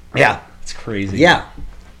 Yeah. It's crazy. Yeah.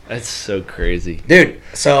 That's so crazy. Dude,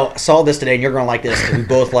 so I saw this today, and you're going to like this because we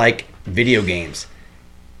both like video games.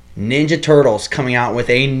 Ninja Turtles coming out with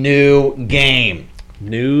a new game.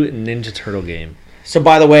 New Ninja Turtle game. So,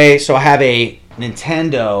 by the way, I have a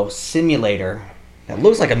Nintendo simulator that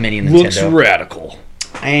looks like a mini Nintendo. Looks radical.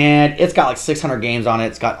 And it's got like 600 games on it.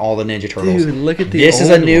 It's got all the Ninja Turtles. Dude, look at This is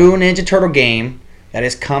a new Ninja Turtle game that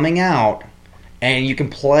is coming out. And you can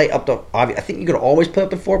play up to... I think you could always play up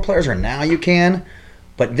to 4 players, or now you can.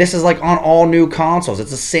 But this is like on all new consoles.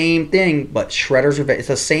 It's the same thing, but Shredder's Revenge. It's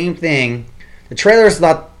the same thing. The trailer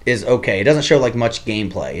is okay. It doesn't show like much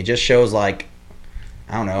gameplay. It just shows like...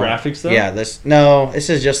 I don't know. Graphics, though? Yeah, this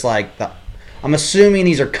is just like... I'm assuming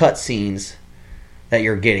these are cutscenes that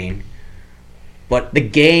you're getting. But the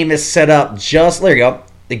game is set up just... There you go.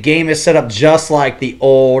 The game is set up just like the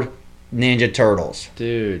old Ninja Turtles.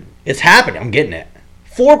 Dude. It's happening. I'm getting it.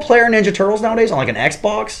 4-player Ninja Turtles nowadays on like an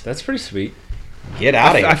Xbox? That's pretty sweet. Get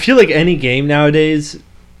out of here. I feel like any game nowadays,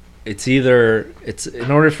 it's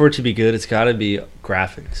in order for it to be good, it's got to be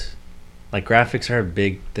graphics. Like, graphics are a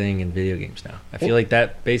big thing in video games now. I feel like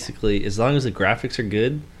that basically, as long as the graphics are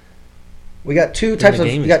good... We got two types of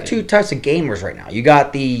gamers right now. You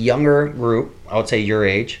got the younger group, I would say your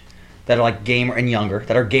age, that are like gamer and younger,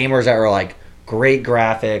 that are gamers that are like great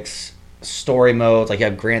graphics, story modes, like you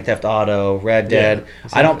have Grand Theft Auto, Red Dead.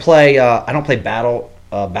 Exactly. I don't play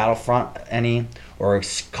Battlefront any, or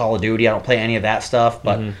Call of Duty. I don't play any of that stuff,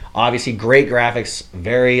 but obviously great graphics,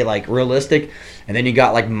 very like realistic. And then you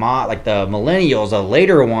got like the millennials, the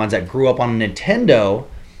later ones that grew up on Nintendo.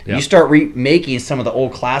 Yep. You start remaking some of the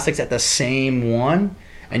old classics at the same one,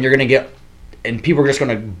 and you're gonna get, and people are just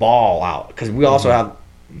gonna ball out because we also have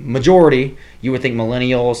majority. You would think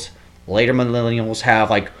later millennials have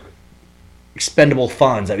like expendable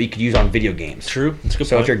funds that we could use on video games. True. That's a good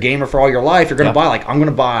so point. If you're a gamer for all your life, you're gonna buy I'm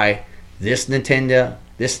gonna buy this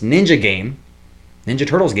Ninja game, Ninja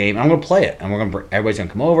Turtles game, and I'm gonna play it, and everybody's gonna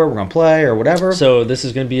come over, we're gonna play or whatever. So this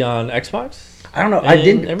is gonna be on Xbox? I don't know. I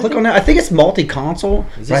didn't click on that. I think it's multi-console,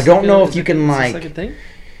 but I don't know if you can like. Is this like a thing?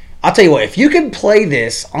 I'll tell you what. If you can play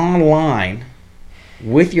this online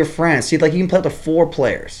with your friends, see, like you can play up to 4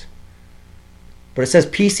 players. But it says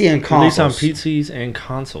PC and consoles. Released on PCs and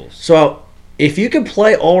consoles. So if you could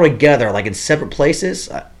play all together, like in separate places,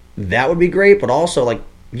 that would be great. But also, like,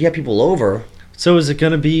 you have people over. So is it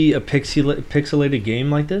going to be a pixelated game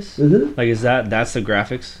like this? Mm-hmm. Like, that's the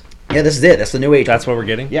graphics? Yeah, this is it. That's the new age. That's what we're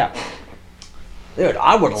getting? Yeah. Dude,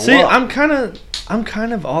 I would love. See, I'm kind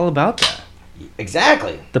of all about that.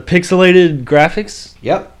 Exactly. The pixelated graphics.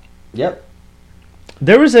 Yep.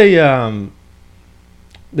 There was a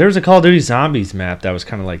Call of Duty Zombies map that was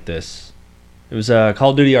kind of like this. It was a Call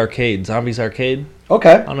of Duty Arcade, Zombies Arcade.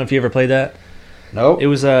 Okay. I don't know if you ever played that. No. It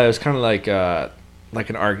was kind of like it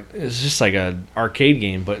was just like an arcade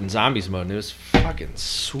game, but in zombies mode, and it was fucking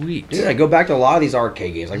sweet. Dude, I go back to a lot of these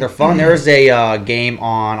arcade games. Like, they're fun. There's a game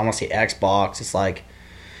on, I want to say Xbox. It's like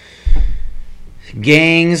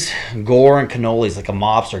Gangs, Gore, and Cannolis, like a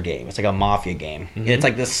mobster game. It's like a mafia game. Mm-hmm. It's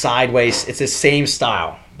like this sideways. It's the same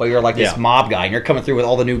style, but you're like this mob guy, and you're coming through with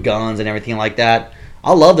all the new guns and everything like that.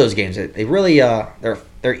 I love those games. They really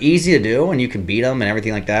they're easy to do, and you can beat them and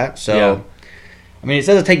everything like that. So, I mean, it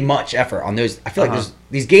doesn't take much effort on those. I feel like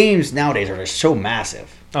these games nowadays are just so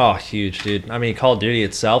massive. Oh, huge, dude. I mean, Call of Duty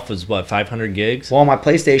itself was, 500 gigs? Well, on my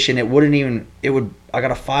PlayStation, I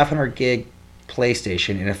got a 500 gig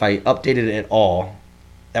PlayStation, and if I updated it at all,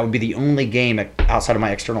 that would be the only game outside of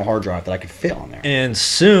my external hard drive that I could fit on there. And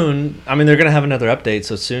soon, I mean, they're going to have another update,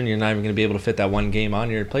 so soon you're not even going to be able to fit that one game on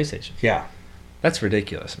your PlayStation. Yeah. That's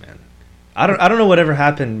ridiculous, man. I don't know whatever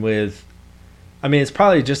happened with... I mean, it's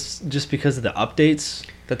probably just because of the updates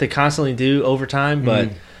that they constantly do over time,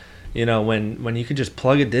 but... You know, when you could just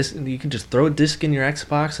plug a disc, you could just throw a disc in your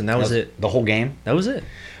Xbox, and that was it. The whole game? That was it.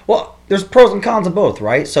 Well, there's pros and cons of both,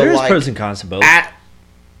 right? So there's pros and cons of both.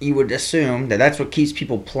 You would assume that's what keeps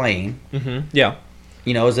people playing. Mm-hmm. Yeah.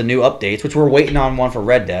 You know, is the new updates, which we're waiting on one for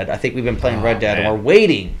Red Dead. I think we've been playing Red Dead, and we're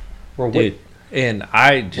waiting. Dude, and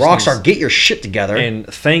I just... Rockstar, get your shit together. And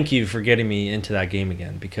thank you for getting me into that game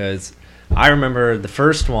again, because... I remember the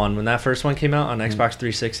first one, when that first one came out on Xbox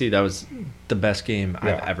 360, that was the best game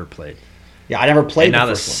I've ever played. Yeah, I never played and now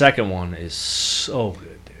the second one is so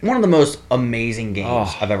good, dude. One of the most amazing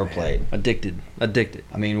games I've ever played. Addicted.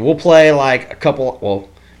 I mean, we'll play like a couple,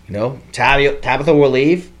 Tabitha will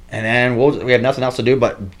leave, and then we have nothing else to do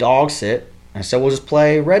but dog sit. And so we'll just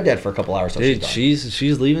play Red Dead for a couple hours. Dude,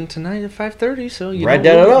 she's leaving tonight at 5:30, so Red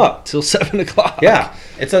Dead it up till 7:00. Yeah,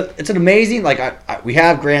 it's an amazing. Like we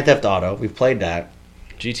have Grand Theft Auto. We've played that.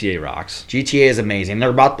 GTA rocks. GTA is amazing.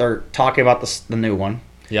 They're talking about the new one.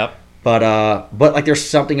 Yep. But like there's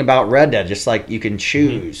something about Red Dead. Just like you can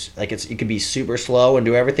choose. Mm-hmm. Like you can be super slow and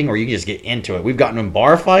do everything, or you can just get into it. We've gotten in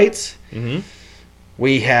bar fights. Mm-hmm.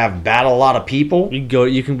 We have battled a lot of people. We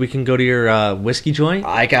can go to your whiskey joint.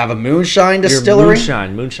 I can have a moonshine distillery.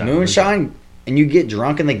 Moonshine. And you get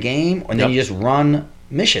drunk in the game, and then you just run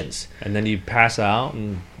missions. And then you pass out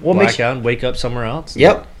and black out and wake up somewhere else.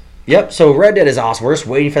 Yep. So Red Dead is awesome. We're just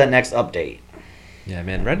waiting for that next update. Yeah,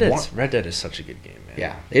 man. Red Dead is such a good game, man.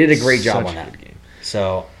 Yeah, they did a great job on that game.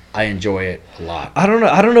 So I enjoy it a lot. I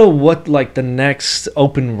don't know what like the next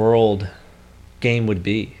open world game would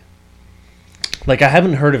be. Like, I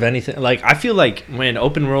haven't heard of anything. Like, I feel like when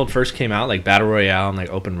open world first came out, like Battle Royale and like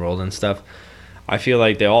open world and stuff, I feel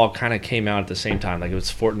like they all kind of came out at the same time. Like, it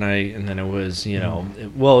was Fortnite, and then it was,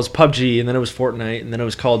 it was PUBG, and then it was Fortnite, and then it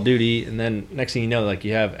was Call of Duty, and then next thing you know, like,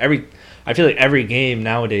 you have I feel like every game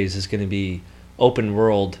nowadays is going to be open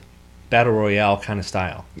world, Battle Royale kind of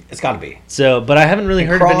style. It's got to be. So, but I haven't really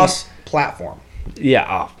heard of any... Cross-platform.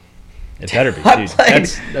 Yeah. It better be, dude.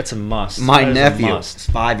 That's a must. My nephew is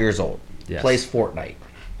 5 years old. Yes. Plays Fortnite.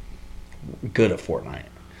 Good at Fortnite.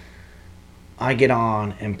 I get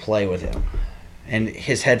on and play with him. And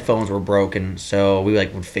his headphones were broken, so we would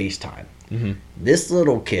FaceTime. Mm-hmm. This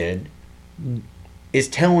little kid is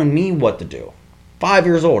telling me what to do. 5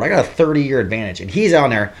 years old. I got a 30-year advantage. And he's out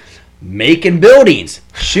there making buildings,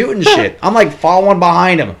 shooting shit. I'm like following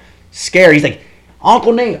behind him, scared. He's like,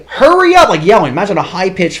 Uncle Nate, hurry up, like yelling. Imagine a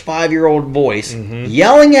high-pitched 5-year-old voice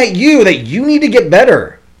yelling at you that you need to get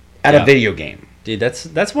better at a video game. Dude,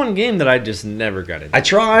 that's one game that I just never got into. I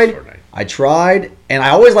tried, and I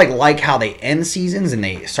always like how they end seasons and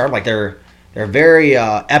they start like they're very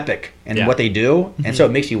epic in what they do, and so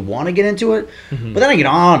it makes you want to get into it. But then I get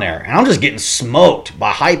on there, and I'm just getting smoked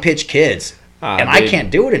by high-pitched kids, and I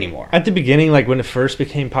can't do it anymore. At the beginning, like when it first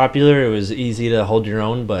became popular, it was easy to hold your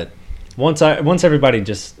own, but once everybody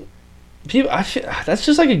just I feel that's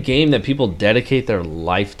just like a game that people dedicate their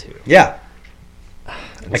life to. Yeah.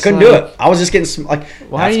 I couldn't do it. I was just getting like.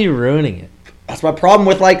 Why are you ruining it? That's my problem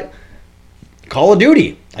with like Call of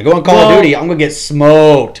Duty. I go on Call of Duty, I'm gonna get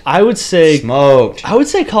smoked. I would say smoked. I would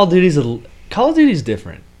say Call of Duty's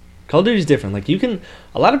different. Call of Duty's different. Like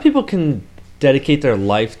a lot of people can dedicate their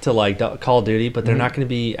life to like Call of Duty, but they're not going to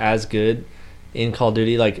be as good in Call of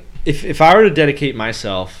Duty. Like if I were to dedicate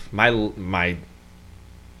myself, my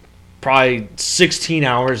probably 16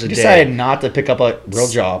 hours a day. Decided not to pick up a real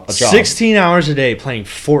job. 16 hours a day playing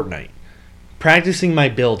Fortnite, practicing my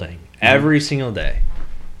building every single day.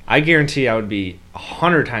 I guarantee I would be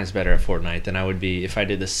 100 times better at Fortnite than I would be if I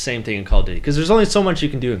did the same thing in Call of Duty. Because there's only so much you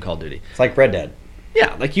can do in Call of Duty. It's like Red Dead.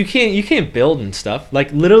 Yeah, like you can't build and stuff.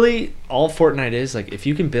 Like literally, all Fortnite is like if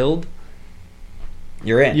you can build,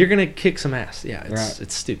 you're in. You're gonna kick some ass. Yeah,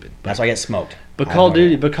 it's stupid. That's why I get smoked. But Call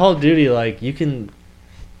of Duty, like you can.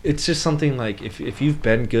 It's just something like if you've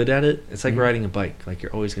been good at it, it's like riding a bike. Like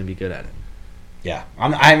you're always gonna be good at it. Yeah,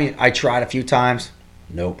 I mean, I tried a few times.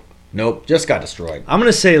 Nope, just got destroyed. I'm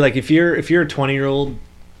gonna say like if you're a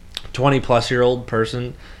 20-plus-year-old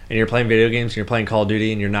person and you're playing video games and you're playing Call of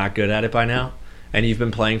Duty and you're not good at it by now, and you've been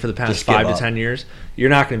playing for the past 5 to 10 years, you're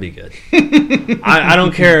not gonna be good. I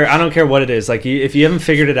don't care what it is. Like if you haven't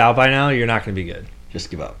figured it out by now, you're not gonna be good. Just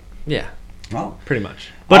give up. Yeah. Well, pretty much.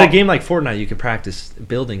 But a game like Fortnite, you can practice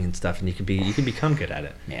building and stuff, and you can become good at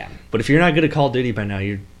it. Yeah. But if you're not good at Call of Duty by now,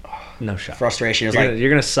 you're no shot. Frustration is you're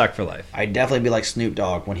gonna suck for life. I'd definitely be like Snoop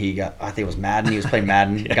Dogg when he got. I think it was Madden. He was playing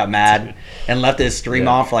Madden. Got mad and left his stream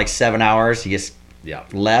on for like 7 hours. He just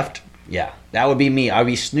left. Yeah, that would be me. I'd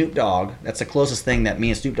be Snoop Dogg. That's the closest thing that me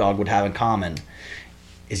and Snoop Dogg would have in common.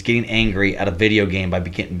 Is getting angry at a video game by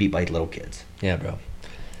getting beat by little kids. Yeah, bro.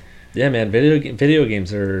 Yeah, man. Video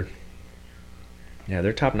games are. Yeah,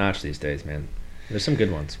 they're top notch these days, man. There's some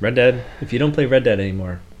good ones. Red Dead. If you don't play Red Dead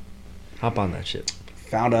anymore, hop on that shit.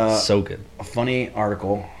 Found so good. A funny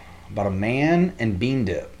article about a man and bean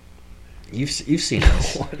dip. You've seen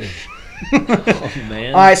this. Oh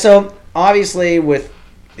man. All right, so obviously with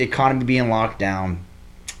the economy being locked down,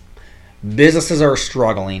 businesses are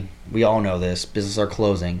struggling. We all know this. Businesses are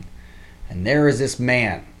closing, and there is this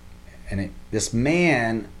man, and this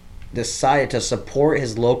man decided to support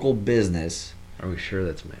his local business. Are we sure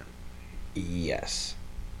that's a man? Yes,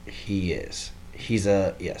 he is. He's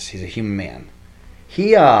a human man.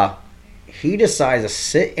 He decides to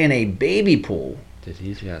sit in a baby pool. Dude,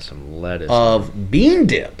 he's got some lettuce of bean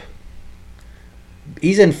dip.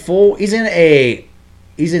 He's in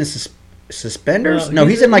suspenders. No,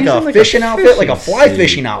 he's in like a fishing outfit, like a fly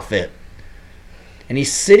fishing outfit. And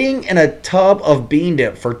he's sitting in a tub of bean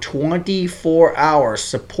dip for 24 hours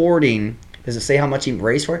supporting. Does it say how much he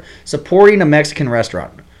raised for it? Supporting a Mexican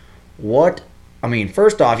restaurant. What? I mean,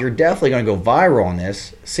 first off, you're definitely going to go viral on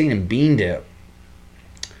this. Seeing him bean dip.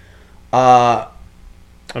 I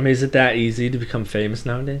mean, is it that easy to become famous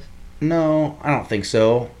nowadays? No, I don't think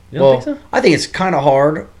so. You don't think so? I think it's kind of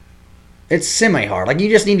hard. It's semi-hard. Like, you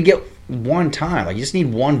just need to get one time. Like, you just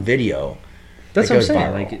need one video. That's what I'm saying.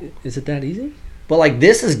 Viral. Like, is it that easy? But, like,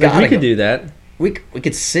 this has got to we could do that. We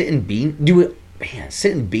could sit and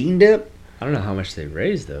sit and bean dip. I don't know how much they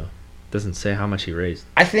raised, though. It doesn't say how much he raised.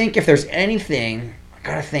 I think if there's anything, I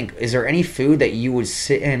gotta think, is there any food that you would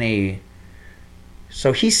sit in a...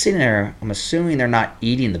 So he's sitting there, I'm assuming they're not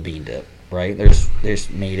eating the bean dip, right? They just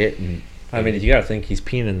made it. And I mean, you gotta think he's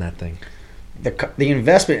peeing in that thing. The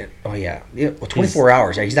investment, 24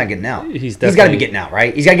 hours, he's not getting out. He's got to be getting out,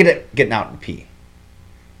 right? He's got to getting out and pee.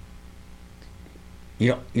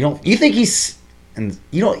 You think he's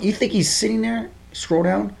sitting there? Scroll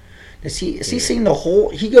down. Is he seeing the whole?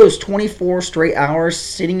 He goes 24 straight hours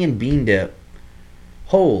sitting in bean dip.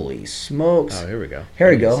 Holy smokes! Oh, here we go. Here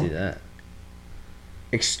we go. See that?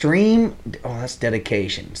 Extreme. Oh, that's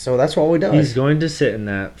dedication. So that's what we do. He's going to sit in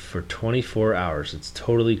that for 24 hours. It's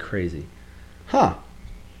totally crazy. Huh.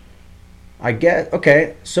 I get.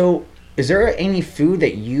 Okay. So, is there any food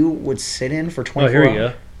that you would sit in for 24 hours? Oh, here we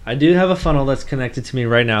go. I do have a funnel that's connected to me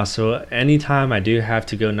right now, so anytime I do have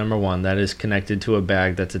to go number 1, that is connected to a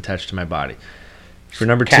bag that's attached to my body. For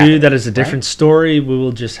number 2, that is a different story. We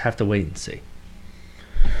will just have to wait and see.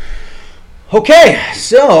 Okay,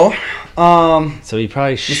 so he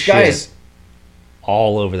probably this guy is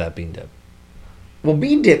all over that bean dip. Well,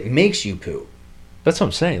 bean dip makes you poop. That's what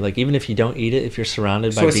I'm saying. Like, even if you don't eat it, if you're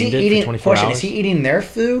surrounded by bean dip for 24 hours. Is he eating their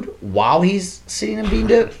food while he's sitting in bean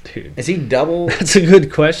dip? Dude. Is he double? That's a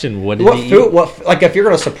good question. What did he eat? Like, if you're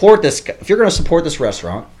going to support this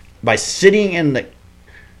restaurant by sitting in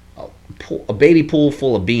a baby pool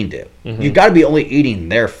full of bean dip, you've got to be only eating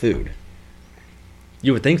their food.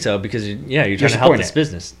 You would think so because, you're trying to help this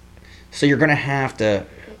business. So you're going to have to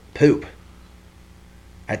poop.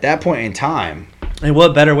 At that point in time. And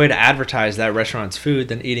what better way to advertise that restaurant's food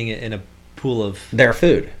than eating it in a pool of their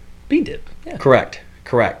food? Bean dip. Yeah. Correct.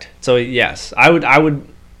 So yes, I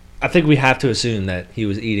think we have to assume that he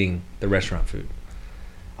was eating the restaurant food.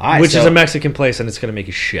 Which is a Mexican place and it's going to make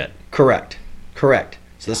you shit. Correct.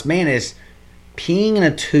 So this man is peeing in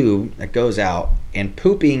a tube that goes out and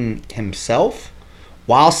pooping himself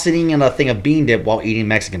while sitting in a thing of bean dip while eating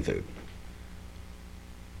Mexican food.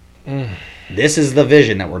 This is the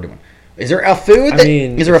vision that we're doing. Is there a food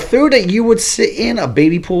that you would sit in, a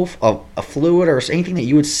baby pool of a fluid or anything that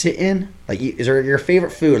you would sit in? Like, is there your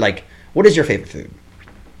favorite food? Like, what is your favorite food?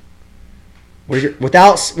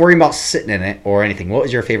 Without worrying about sitting in it or anything, what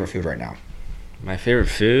is your favorite food right now? My favorite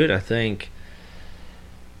food, I think.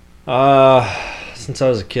 Since I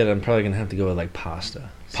was a kid, I'm probably gonna have to go with like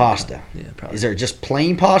pasta. Pasta. Yeah, probably. Is there just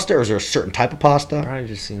plain pasta, or is there a certain type of pasta? Probably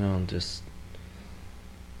just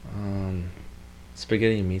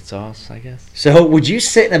spaghetti and meat sauce, I guess. So, would you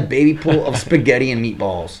sit in a baby pool of spaghetti and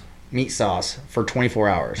meat sauce, for 24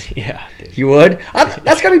 hours? Yeah, dude. You would?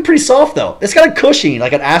 That's gotta be pretty soft, though. It's got a cushion,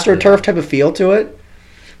 like an AstroTurf type of feel to it.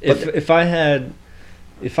 If I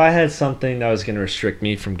had something that was gonna restrict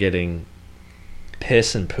me from getting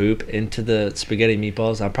piss and poop into the spaghetti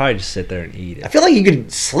meatballs, I'd probably just sit there and eat it. I feel like you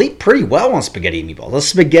could sleep pretty well on spaghetti meatballs. The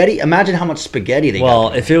spaghetti, imagine how much spaghetti they got. Well,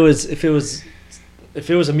 if it was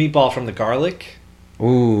a meatball from the garlic.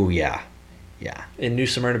 Ooh, yeah. In New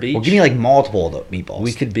Smyrna Beach. Well, give me like multiple of the meatballs.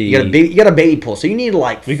 We could be. You got a baby pool, so you need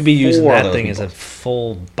like. We could be using that thing meatballs as a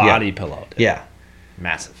full body pillow. Dude. Yeah.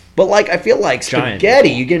 Massive. But like, I feel like spaghetti.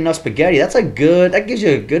 You get enough spaghetti. That gives you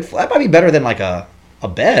a good. That might be better than like a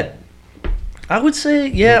bed. I would say,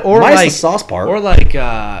 yeah, or minus like the sauce part, or like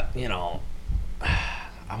I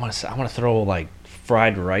want to throw like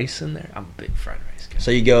fried rice in there. I'm a big fried rice guy. So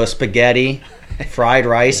you go spaghetti, fried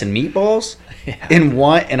rice, and meatballs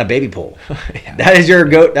in a baby pool. Yeah.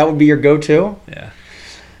 That would be your go-to. Yeah.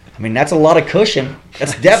 I mean, that's a lot of cushion.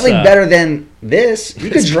 That's definitely better than this.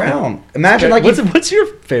 You could drown. Imagine like what's your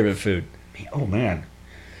favorite food? Oh man.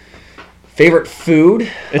 Favorite food?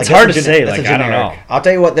 It's hard to say. Like, I don't know. I'll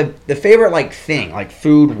tell you what, the favorite like thing, like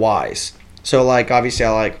food wise. So like obviously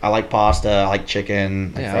I like pasta, I like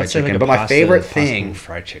chicken, fried chicken. But my favorite thing,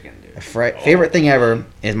 fried chicken, dude. Favorite thing ever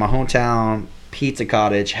is my hometown Pizza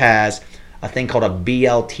Cottage has a thing called a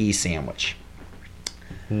BLT sandwich.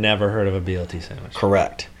 Never heard of a BLT sandwich.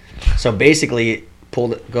 Correct. So basically,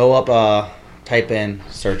 type in,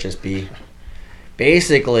 search SB.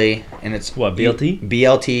 Basically, and it's what, BLT?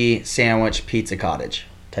 BLT sandwich Pizza Cottage.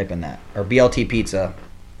 Type in that, or BLT pizza,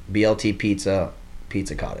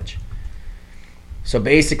 Pizza Cottage. So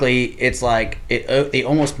basically, it's like they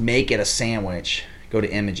almost make it a sandwich. Go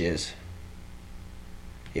to images.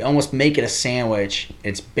 They almost make it a sandwich.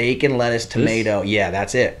 It's bacon, lettuce, tomato. Yeah,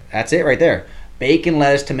 that's it. That's it right there. Bacon,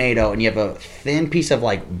 lettuce, tomato, and you have a thin piece of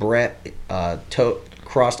like bread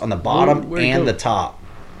crust on the bottom and the top.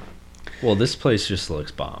 Well, this place just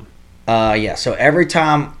looks bomb. Yeah. So every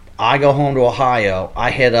time I go home to Ohio,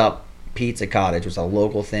 I hit up Pizza Cottage, which is a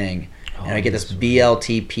local thing, and I get this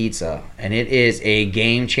BLT pizza, and it is a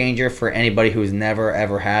game changer for anybody who's never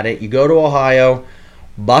ever had it. You go to Ohio,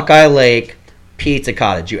 Buckeye Lake, Pizza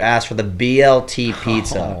Cottage. You ask for the BLT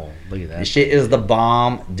pizza. Oh, look at that. This shit is the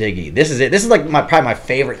bomb diggy. This is it. This is like probably my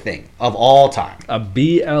favorite thing of all time. A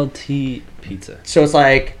BLT pizza. So it's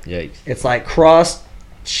like, yikes. It's like crust,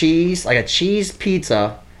 cheese, like a cheese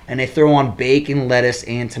pizza, and they throw on bacon, lettuce,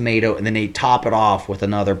 and tomato, and then they top it off with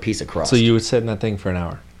another piece of crust. So you would sit in that thing for an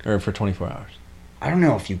hour or for 24 hours? I don't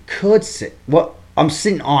know if you could sit. Well, I'm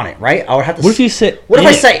sitting on it, right? I would have to. What if you sit? What if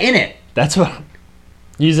I sat in it? That's what.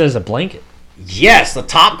 Use it as a blanket. Yes, the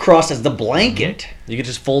top crust is the blanket. You could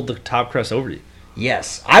just fold the top crust over you.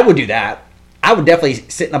 Yes, I would do that. I would definitely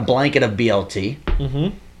sit in a blanket of BLT.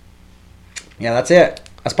 Mm-hmm. Yeah, that's it.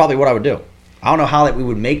 That's probably what I would do. I don't know how we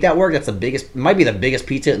would make that work. That's the biggest. It might be the biggest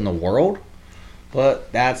pizza in the world.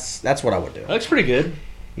 But that's what I would do. That looks pretty good.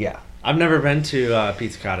 Yeah. I've never been to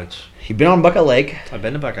Pizza Cottage. You've been on Buckeye Lake. I've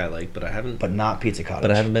been to Buckeye Lake, but I haven't. But not Pizza Cottage.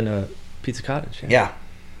 But I haven't been to Pizza Cottage. Yeah.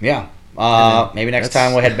 Maybe next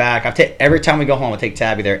time we'll head back. Every time we go home, I take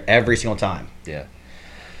Tabby there every single time. Yeah.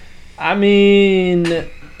 I mean,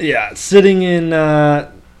 yeah, sitting in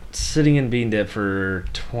Bean Dip for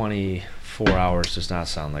 24 hours does not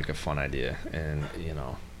sound like a fun idea. And,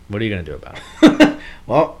 what are you going to do about it?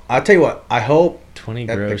 Well, I'll tell you what. I hope 20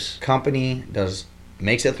 that gross. the company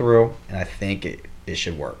makes it through, and I think it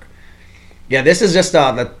should work. Yeah, this is just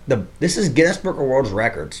this is Guinness Book of World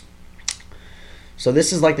Records. So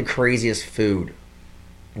this is like the craziest food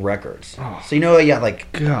records. Oh, so you got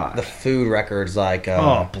like God. the food records like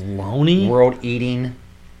bologna, world eating.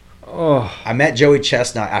 Oh, I met Joey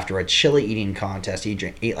Chestnut after a chili eating contest. He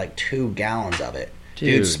ate like 2 gallons of it.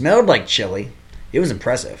 Dude, smelled like chili. It was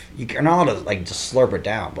impressive. You're not allowed to just slurp it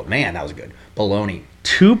down, but man, that was good. Bologna.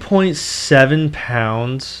 2.7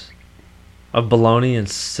 pounds of bologna in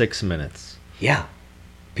 6 minutes. Yeah,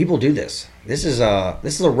 people do this. This is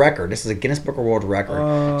a record. This is a Guinness Book of World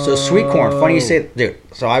Record. So sweet corn. Funny you say, dude.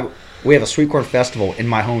 So we have a sweet corn festival in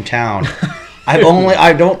my hometown.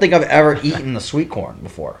 I don't think I've ever eaten the sweet corn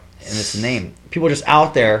before. And it's the name. People are just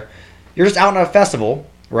out there. You're just out at a festival,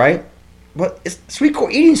 right? But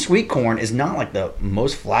eating sweet corn is not like the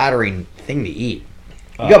most flattering thing to eat.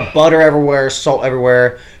 You got butter everywhere, salt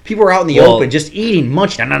everywhere. People are out in the open just eating,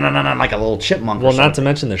 munching, like a little chipmunk. Well, not to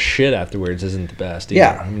mention the shit afterwards isn't the best either.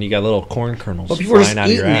 Yeah. I mean, you got little corn kernels but people are just flying out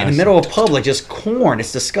of eating your ass. in the middle of public, just corn.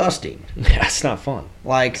 It's disgusting. Yeah, it's not fun.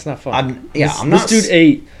 It's not fun. This dude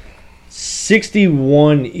ate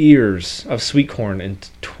 61 ears of sweet corn in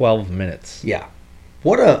 12 minutes. Yeah.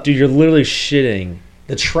 Dude, you're literally shitting.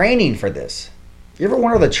 The training for this. You ever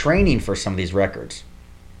wonder the training for some of these records?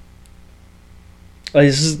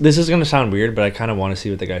 This is going to sound weird, but I kind of want to see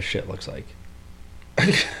what the guy's shit looks like.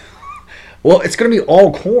 Well, it's going to be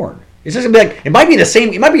all corn. It's just going to be like, it might be the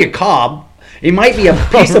same, it might be a cob, it might be a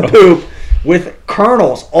piece of poop with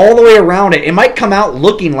kernels all the way around it. It might come out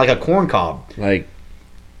looking like a corn cob. Like,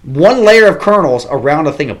 one layer of kernels around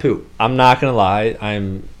a thing of poop. I'm not going to lie,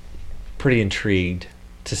 I'm pretty intrigued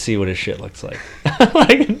to see what his shit looks like.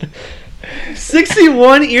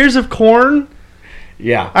 61 ears of corn?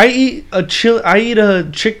 Yeah. I eat a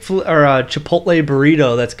Chick-fil-A or a Chipotle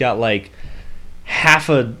burrito that's got like half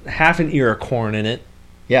an ear of corn in it.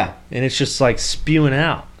 Yeah. And it's just like spewing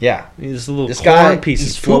out. Yeah. These little this corn guy pieces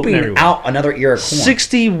is floating pooping everywhere. out another ear of corn.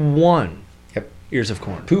 61 ears of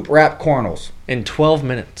corn. Poop wrap kernels. In 12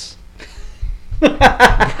 minutes.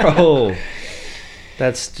 Bro.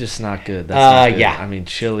 That's just not good. That's not good. Yeah. I mean,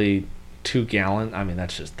 chili, 2 gallon. I mean,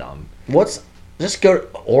 that's just dumb. Just go to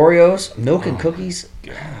Oreos, milk and cookies.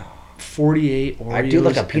 48 Oreos. I do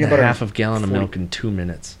like a peanut butter. Half a gallon of milk in 2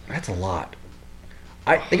 minutes. That's a lot.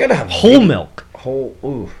 They gotta have whole milk.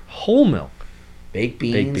 Whole milk. Baked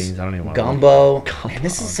beans. I don't even want gumbo. Man,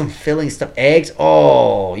 this is some filling stuff. Eggs.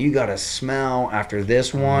 Oh, you gotta smell after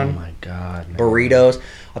this one. Oh my god. Man. Burritos.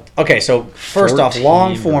 Okay, so first off,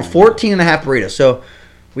 long form, 14 and a half burritos. So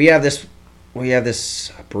we have this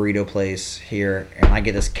burrito place here, and I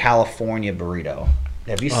get this California burrito.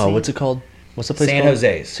 Have you seen? Oh, what's it called? What's the place San called?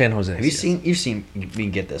 Jose's. San Jose's. Have you seen? You've seen me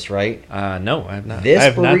get this, right? No, I have not. This I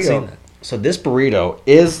have burrito, not seen that. So this burrito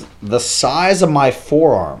is the size of my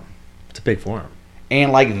forearm. It's a big forearm.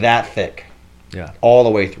 And like that thick. Yeah. All the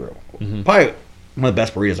way through. Mm-hmm. Probably one of the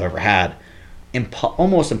best burritos I've ever had.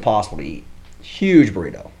 Almost impossible to eat. Huge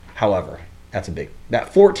burrito. However,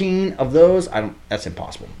 that 14 of those, that's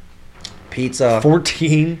impossible. Pizza.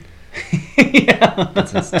 14? Yeah.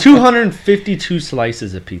 252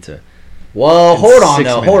 slices of pizza. Well, hold on, 6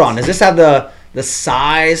 though. minutes. Hold on. Does this have the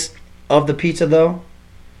size of the pizza, though?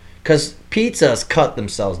 Because pizzas cut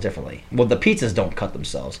themselves differently. Well, the pizzas don't cut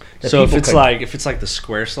themselves. So if it's like the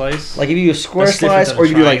square slice, like if you do a square slice, or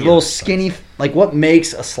you do like little skinny, like what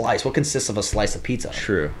makes a slice? What consists of a slice of pizza?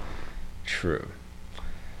 True.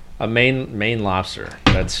 A Maine lobster.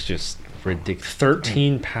 That's just ridiculous.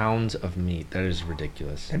 13 pounds of meat. That is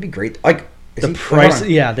ridiculous. That'd be great. Like the price.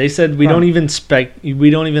 Yeah, they said we don't even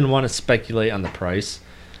want to speculate on the price.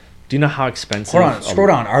 Do you know how expensive? Hold on, scroll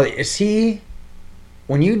down. Is he?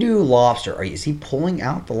 When you do lobster, is he pulling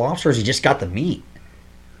out the lobster, or has he just got the meat?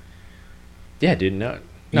 Yeah, dude. No,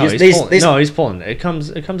 he's pulling. It comes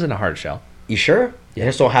in a hard shell. You sure?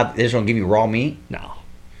 Yeah. They just don't give you raw meat? No.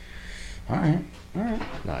 All right.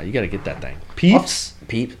 No, you got to get that thing. Peeps.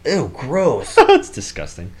 Ew, gross. It's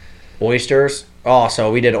disgusting. Oysters. Oh,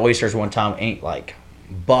 so we did oysters one time. Ain't like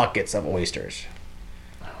buckets of oysters.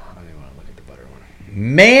 I don't even want to look at the butter one.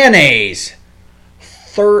 Mayonnaise.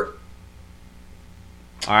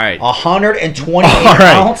 All right. 128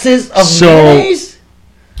 ounces of mayonnaise?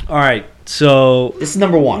 All right. So this is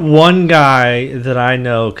number one. One guy that I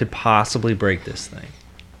know could possibly break this thing.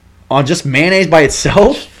 On just mayonnaise by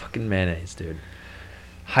itself? Just fucking mayonnaise, dude.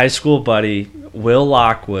 High school buddy, Will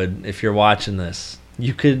Lockwood, if you're watching this,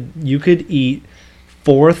 you could eat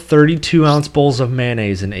 4 32-ounce bowls of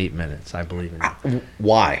mayonnaise in 8 minutes, I believe in it.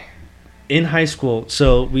 Why? In high school,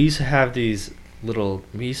 so we used to have these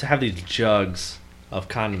jugs of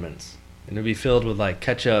condiments, and it'd be filled with like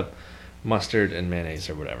ketchup, mustard, and mayonnaise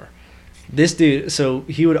or whatever. This dude, so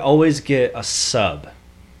he would always get a sub,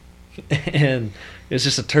 and it was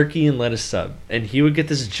just a turkey and lettuce sub, and he would get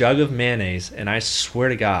this jug of mayonnaise, and I swear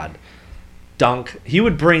to God, he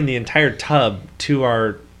would bring the entire tub to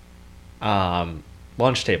our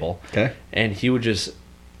lunch table, okay, and he would just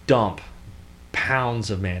dump pounds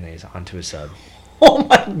of mayonnaise onto his sub. Oh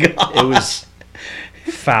my God! It was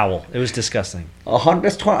foul. It was disgusting.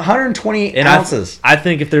 128 ounces. I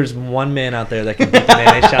think if there's one man out there that can beat the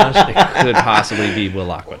mayonnaise challenge, it could possibly be Will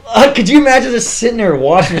Lockwood. Could you imagine just sitting there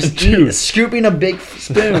watching us eat, scooping a big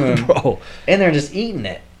spoon, bro, and they're just eating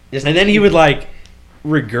it, and then he would like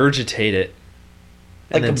regurgitate it,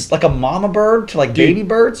 like a mama bird to like baby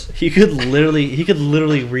birds. He could literally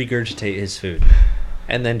regurgitate his food,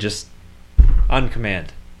 and then just on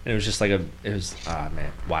command. And it was just like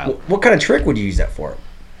man, wild. What kind of trick would you use that for?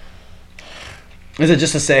 Is it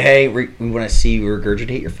just to say, hey, we want to see you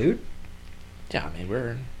regurgitate your food? Yeah, I mean,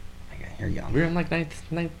 you're young. We're in like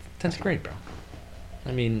 10th grade, bro.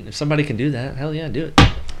 I mean, if somebody can do that, hell yeah, do it.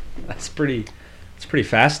 It's pretty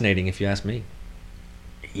fascinating if you ask me.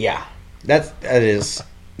 Yeah, that is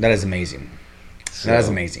amazing. That is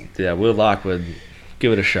amazing. Yeah, Will Lockwood,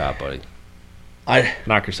 give it a shot, buddy.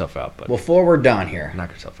 Knock yourself out, buddy. Before we're done here,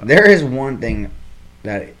 knock yourself out. There is one thing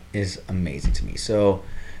that is amazing to me. So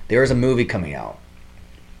there is a movie coming out.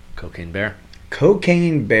 Cocaine Bear.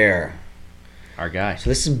 Cocaine Bear. Our guy. So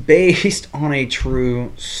this is based on a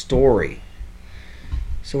true story.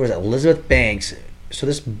 So what is it? Elizabeth Banks. So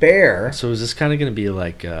this bear. So is this kind of going to be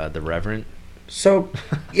like The Reverend? So,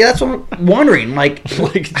 yeah, that's what I'm wondering. Like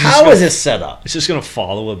how is this set up? It's just going to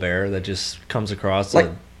follow a bear that just comes across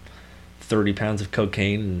 30 pounds of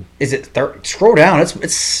cocaine. And is it 30? Scroll down.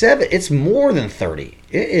 It's 7. It's more than 30.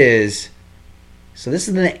 It is. So this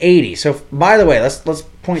is in the 80s. So by the way, let's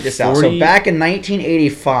point this out. So back in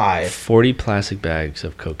 1985, 40 plastic bags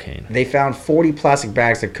of cocaine. They found 40 plastic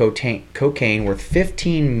bags of cocaine worth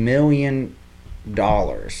 $15 million,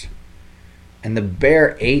 and the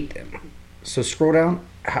bear ate them. So scroll down.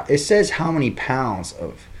 It says how many pounds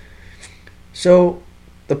of. So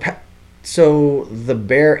the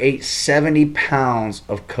bear ate 70 pounds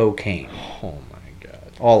of cocaine. Oh my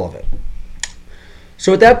God. All of it.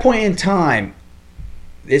 So at that point in time,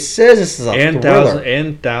 it says this is a thriller.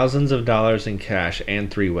 And thousands of dollars in cash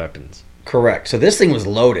and 3 weapons. Correct. So this thing was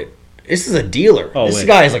loaded. This is a dealer. This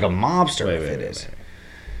guy is like a mobster. Wait.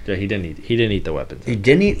 Yeah, he didn't eat the weapons. He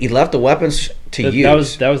didn't eat. He left the weapons to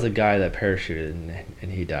use. That was the guy that parachuted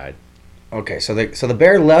and he died. Okay, so the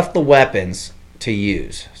bear left the weapons to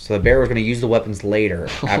use. So the bear was going to use the weapons later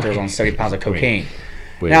after it was on 70 pounds of cocaine.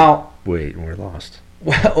 Wait, we're lost.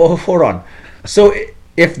 Well, hold on. So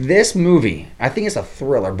if this movie, I think it's a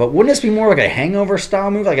thriller, but wouldn't this be more like a Hangover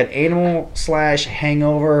style movie, like an animal /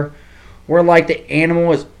 Hangover, where like the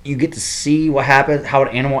animal is, you get to see what happens, how an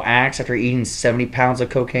animal acts after eating 70 pounds of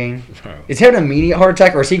cocaine? Is he having an immediate heart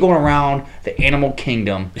attack, or is he going around the animal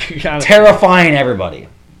kingdom terrifying everybody?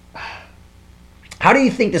 How do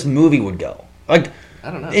you think this movie would go? Like,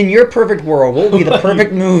 I don't know. In your perfect world, what would be the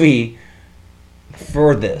perfect movie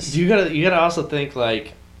for this? You gotta also think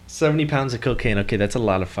like 70 pounds of cocaine. Okay, that's a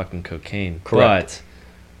lot of fucking cocaine. Correct.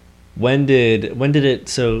 But when did it?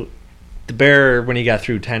 So the bear, when he got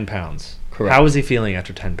through 10 pounds, correct. How was he feeling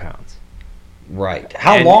after 10 pounds? Right.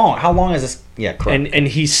 How long is this? Yeah, correct. And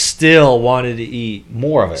he still wanted to eat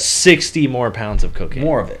more of it. 60 more pounds of cocaine.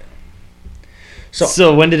 More of it.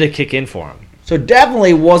 So when did it kick in for him? So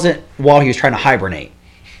definitely wasn't while he was trying to hibernate.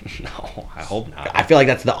 No, I hope not. I feel like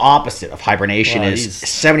that's the opposite of hibernation. Is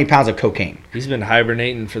 70 pounds of cocaine. He's been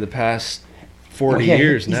hibernating for the past 40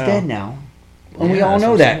 years now. He's dead now. And we all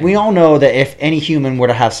know that. We all know that if any human were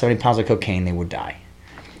to have 70 pounds of cocaine, they would die.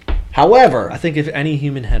 However, I think if any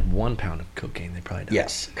human had 1 pound of cocaine, they'd probably die.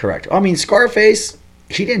 Yes, correct. I mean, Scarface,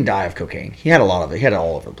 he didn't die of cocaine. He had a lot of it. He had it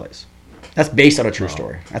all over the place. That's based on a true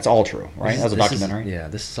story. That's all true, right? That was a documentary.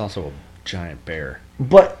 This is also a giant bear.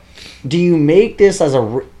 But do you make this as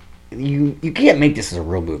you can't make this as a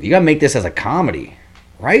real movie. You got to make this as a comedy,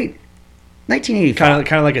 right? 1985.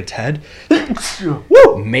 Kind of like a Ted.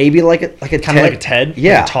 Woo! Maybe like a Kind of Ted. like a Ted.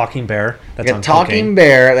 Yeah. Like a talking bear. That's like a on talking cocaine.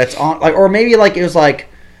 bear that's on like, or maybe like it was like,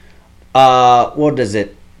 what is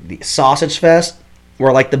it? The Sausage Fest,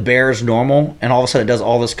 where like the bear is normal, and all of a sudden it does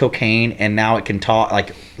all this cocaine, and now it can talk,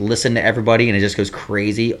 like listen to everybody, and it just goes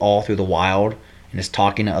crazy all through the wild, and it's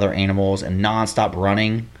talking to other animals and nonstop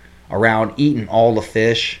running around, eating all the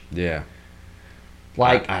fish. Yeah.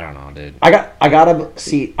 Like I don't know, dude. I gotta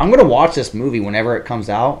see. I'm gonna watch this movie whenever it comes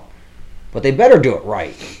out, but they better do it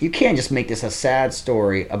right. You can't just make this a sad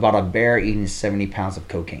story about a bear eating 70 pounds of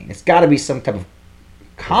cocaine. It's got to be some type of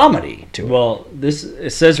comedy to it. Well,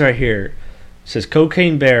 it says right here. It says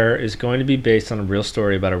Cocaine Bear is going to be based on a real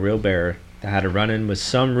story about a real bear that had a run-in with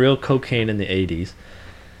some real cocaine in the 80s,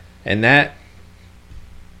 and that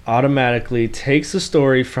automatically takes the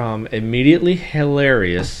story from immediately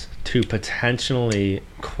hilarious to potentially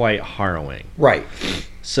quite harrowing. Right.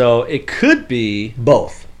 So it could be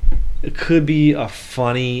Both. It could be a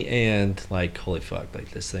funny and like, holy fuck,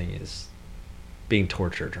 like this thing is being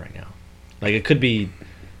tortured right now. Like it could be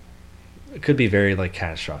very like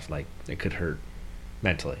catastrophic. Like it could hurt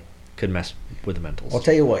mentally. Could mess with the mentals. I'll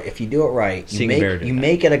tell you what. If you do it right, you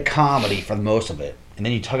make it a comedy for most of it, and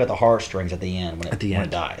then you tug at the heartstrings at the end when it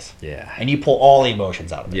dies. Yeah. And you pull all the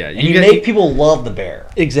emotions out of it. Yeah. And you make people love the bear.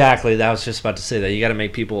 Exactly. That was just about to say that. You got to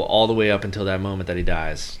make people all the way up until that moment that he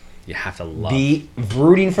dies. You have to love. Be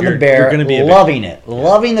rooting for the bear. You're gonna be loving it. Yeah.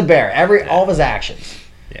 Loving the bear. All of his actions.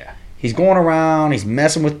 Yeah. He's going around. He's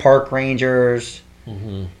messing with park rangers.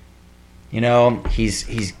 Mm-hmm. You know,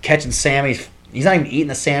 he's catching salmon. He's not even eating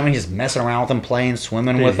the salmon. He's just messing around with them, playing,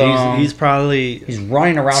 swimming with them. He's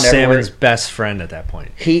running around salmon's everywhere. best friend at that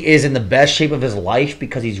point. He is in the best shape of his life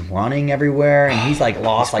because he's running everywhere, and he's like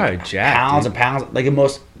lost like jacked, pounds and pounds, like the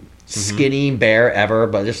most skinny bear ever,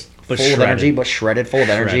 but just full of energy, but shredded, full of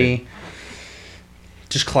energy.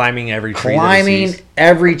 Just climbing every tree.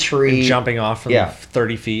 Every tree. And jumping off from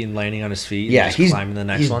 30 feet and landing on his feet. Yeah, and just climbing the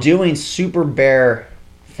next one. He's doing super bear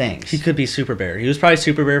things. He could be super bear. He was probably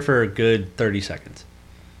super bear for a good 30 seconds.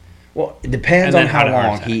 Well, it depends on how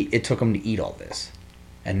long it took him to eat all this.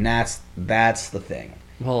 And that's the thing.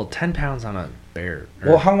 Well, 10 pounds on a bear.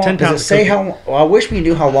 Well, how long does it say how? Well, I wish we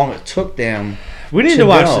knew how long it took them. We need to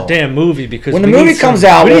watch the damn movie because when the movie comes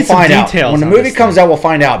out, we'll find out. When the movie comes out, we'll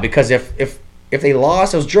find out because if they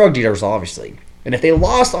lost those drug dealers, obviously, and if they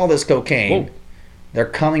lost all this cocaine, they're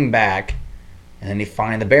coming back, and then they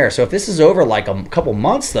find the bear. So if this is over like a couple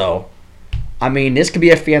months, though, I mean, this could be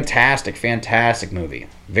a fantastic, fantastic movie.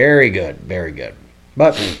 Very good, very good.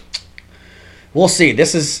 But we'll see.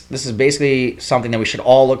 This is basically something that we should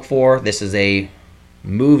all look for. This is a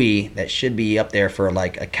movie that should be up there for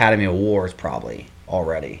like Academy Awards probably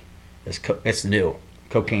already. It's new,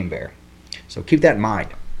 Cocaine Bear. So keep that in mind.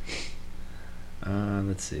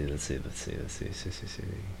 Let's see.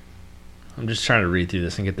 I'm just trying to read through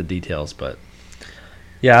this and get the details, but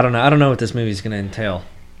yeah, I don't know what this movie's going to entail.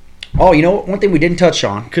 Oh, you know, one thing we didn't touch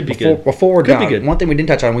on. Good. Before we're done, one thing we didn't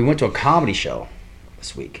touch on, we went to a comedy show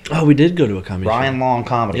this week. Oh, we did go to a comedy show. Ryan Long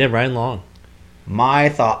comedy. Yeah, Ryan Long. I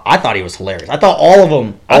thought he was hilarious. I thought all of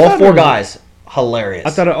them, all four guys, hilarious. I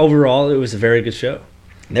thought overall it was a very good show.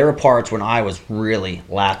 There were parts when I was really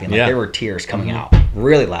laughing. Like there were tears coming out.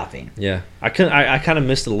 Really laughing. Yeah. I kind of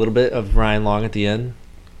missed a little bit of Ryan Long at the end.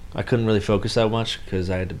 I couldn't really focus that much because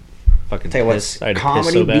I had to fucking tell you piss. what,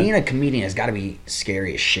 comedy, being a comedian has got to be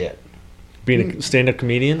scary as shit. Being a stand-up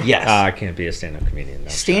comedian? Yes. I can't be a stand-up comedian.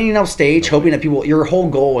 Standing up stage, hoping that people, your whole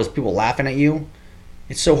goal is people laughing at you.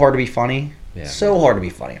 It's so hard to be funny. Yeah, so hard to be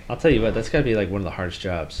funny. I'll tell you what, that's got to be like one of the hardest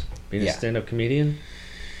jobs. Being a stand-up comedian.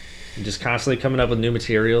 And just constantly coming up with new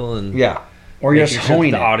material and or you're just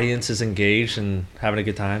honing the audience is engaged and having a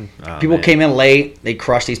good time. People came in late. They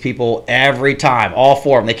crushed these people every time. All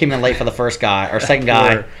four of them. They came in late for the first guy or second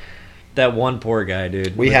guy. That one poor guy,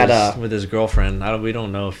 dude. With his girlfriend. We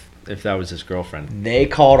don't know if that was his girlfriend. They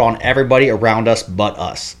called on everybody around us but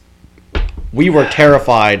us. We were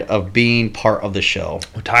terrified of being part of the show.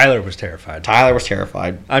 Well, Tyler was terrified.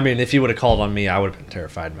 I mean, if he would have called on me, I would have been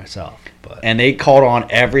terrified myself. And they called on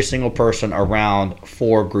every single person around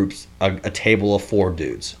four groups, a table of four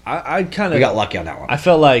dudes. We got lucky on that one. I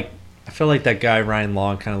felt like that guy Ryan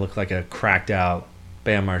Long kind of looked like a cracked out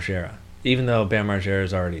Bam Margera, even though Bam Margera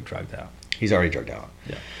is already drugged out. He's already drugged out.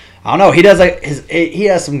 Yeah. I don't know. He does he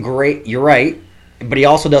has some great. You're right, but he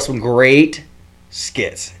also does some great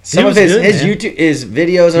skits. Some of his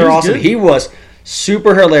videos are awesome. Good. He was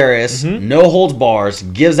super hilarious. Mm-hmm. No holds bars.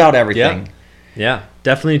 Gives out everything. Yeah.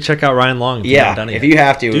 Definitely check out Ryan Long. If you haven't done it if you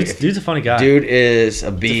have to. Dude's a funny guy. Dude is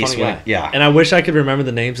a beast. And I wish I could remember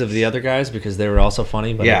the names of the other guys because they were also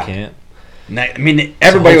funny, but I can't. I mean,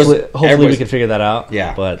 everybody hopefully we can figure that out.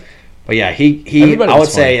 Yeah. But yeah, he I would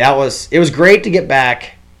say it was great to get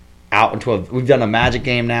back out into we've done a Magic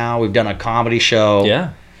game now. We've done a comedy show.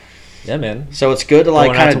 Yeah. Yeah, man. So it's good to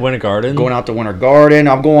going out to Winter Garden. Going out to Winter Garden.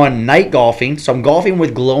 I'm going night golfing. So I'm golfing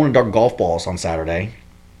with glow-in-the-dark golf balls on Saturday.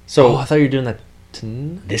 So I thought you were doing that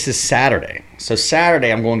tonight. This is Saturday. So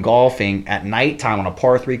Saturday I'm going golfing at nighttime on a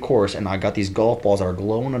par 3 course, and I got these golf balls that are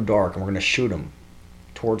glow-in-the-dark, and we're going to shoot them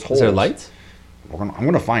towards holes. Is there lights? I'm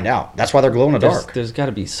going to find out. That's why they're glow-in-the-dark. There's got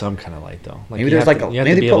to be some kind of light, though. Maybe there's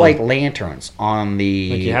maybe they put like lanterns on the...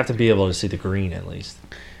 Like you have to be able to see the green at least.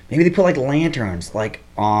 Maybe they put like lanterns like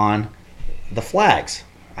on the flags.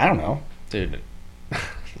 I don't know. Dude.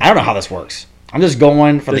 I don't know how this works. I'm just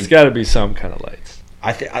going for There's got to be some kind of lights.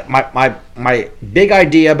 I think my big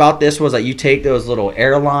idea about this was that you take those little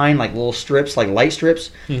airline, like little strips, like light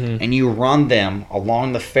strips, and you run them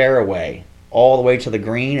along the fairway all the way to the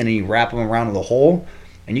green, and then you wrap them around the hole,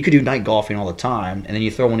 and you could do night golfing all the time, and then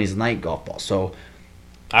you throw one of these night golf balls. So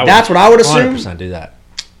that's what I would assume. 100% do that.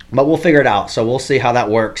 But we'll figure it out. So we'll see how that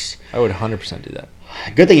works. I would 100% do that.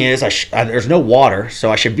 Good thing is there's no water,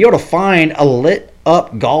 so I should be able to find a lit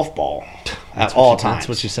up golf ball at all times. That's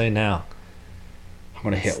what you say now. I'm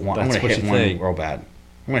gonna hit one. I'm gonna hit one real bad.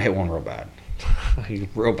 I'm gonna hit one real bad.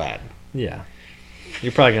 Real bad. Yeah.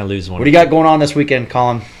 You're probably gonna lose one. What do you got going on this weekend,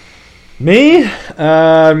 Colin? Me? Me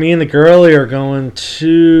and the girlie are going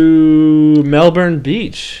to Melbourne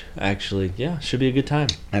Beach, actually. Yeah, should be a good time.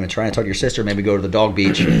 I've been trying to talk to your sister, maybe go to the dog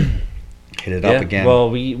beach. Hit it up again. Well,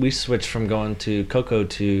 we switched from going to Coco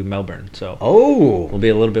to Melbourne, so we'll be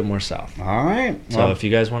a little bit more south. All right. So if you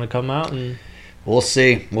guys want to come out, and we'll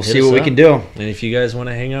see. We'll see what we can do. And if you guys want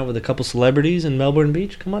to hang out with a couple celebrities in Melbourne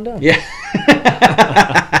Beach, come on down. Yeah.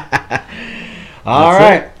 All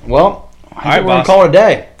right. Well, I think we're going to call it a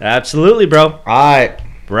day. Absolutely, bro. All right.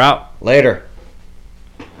 We're out. Later.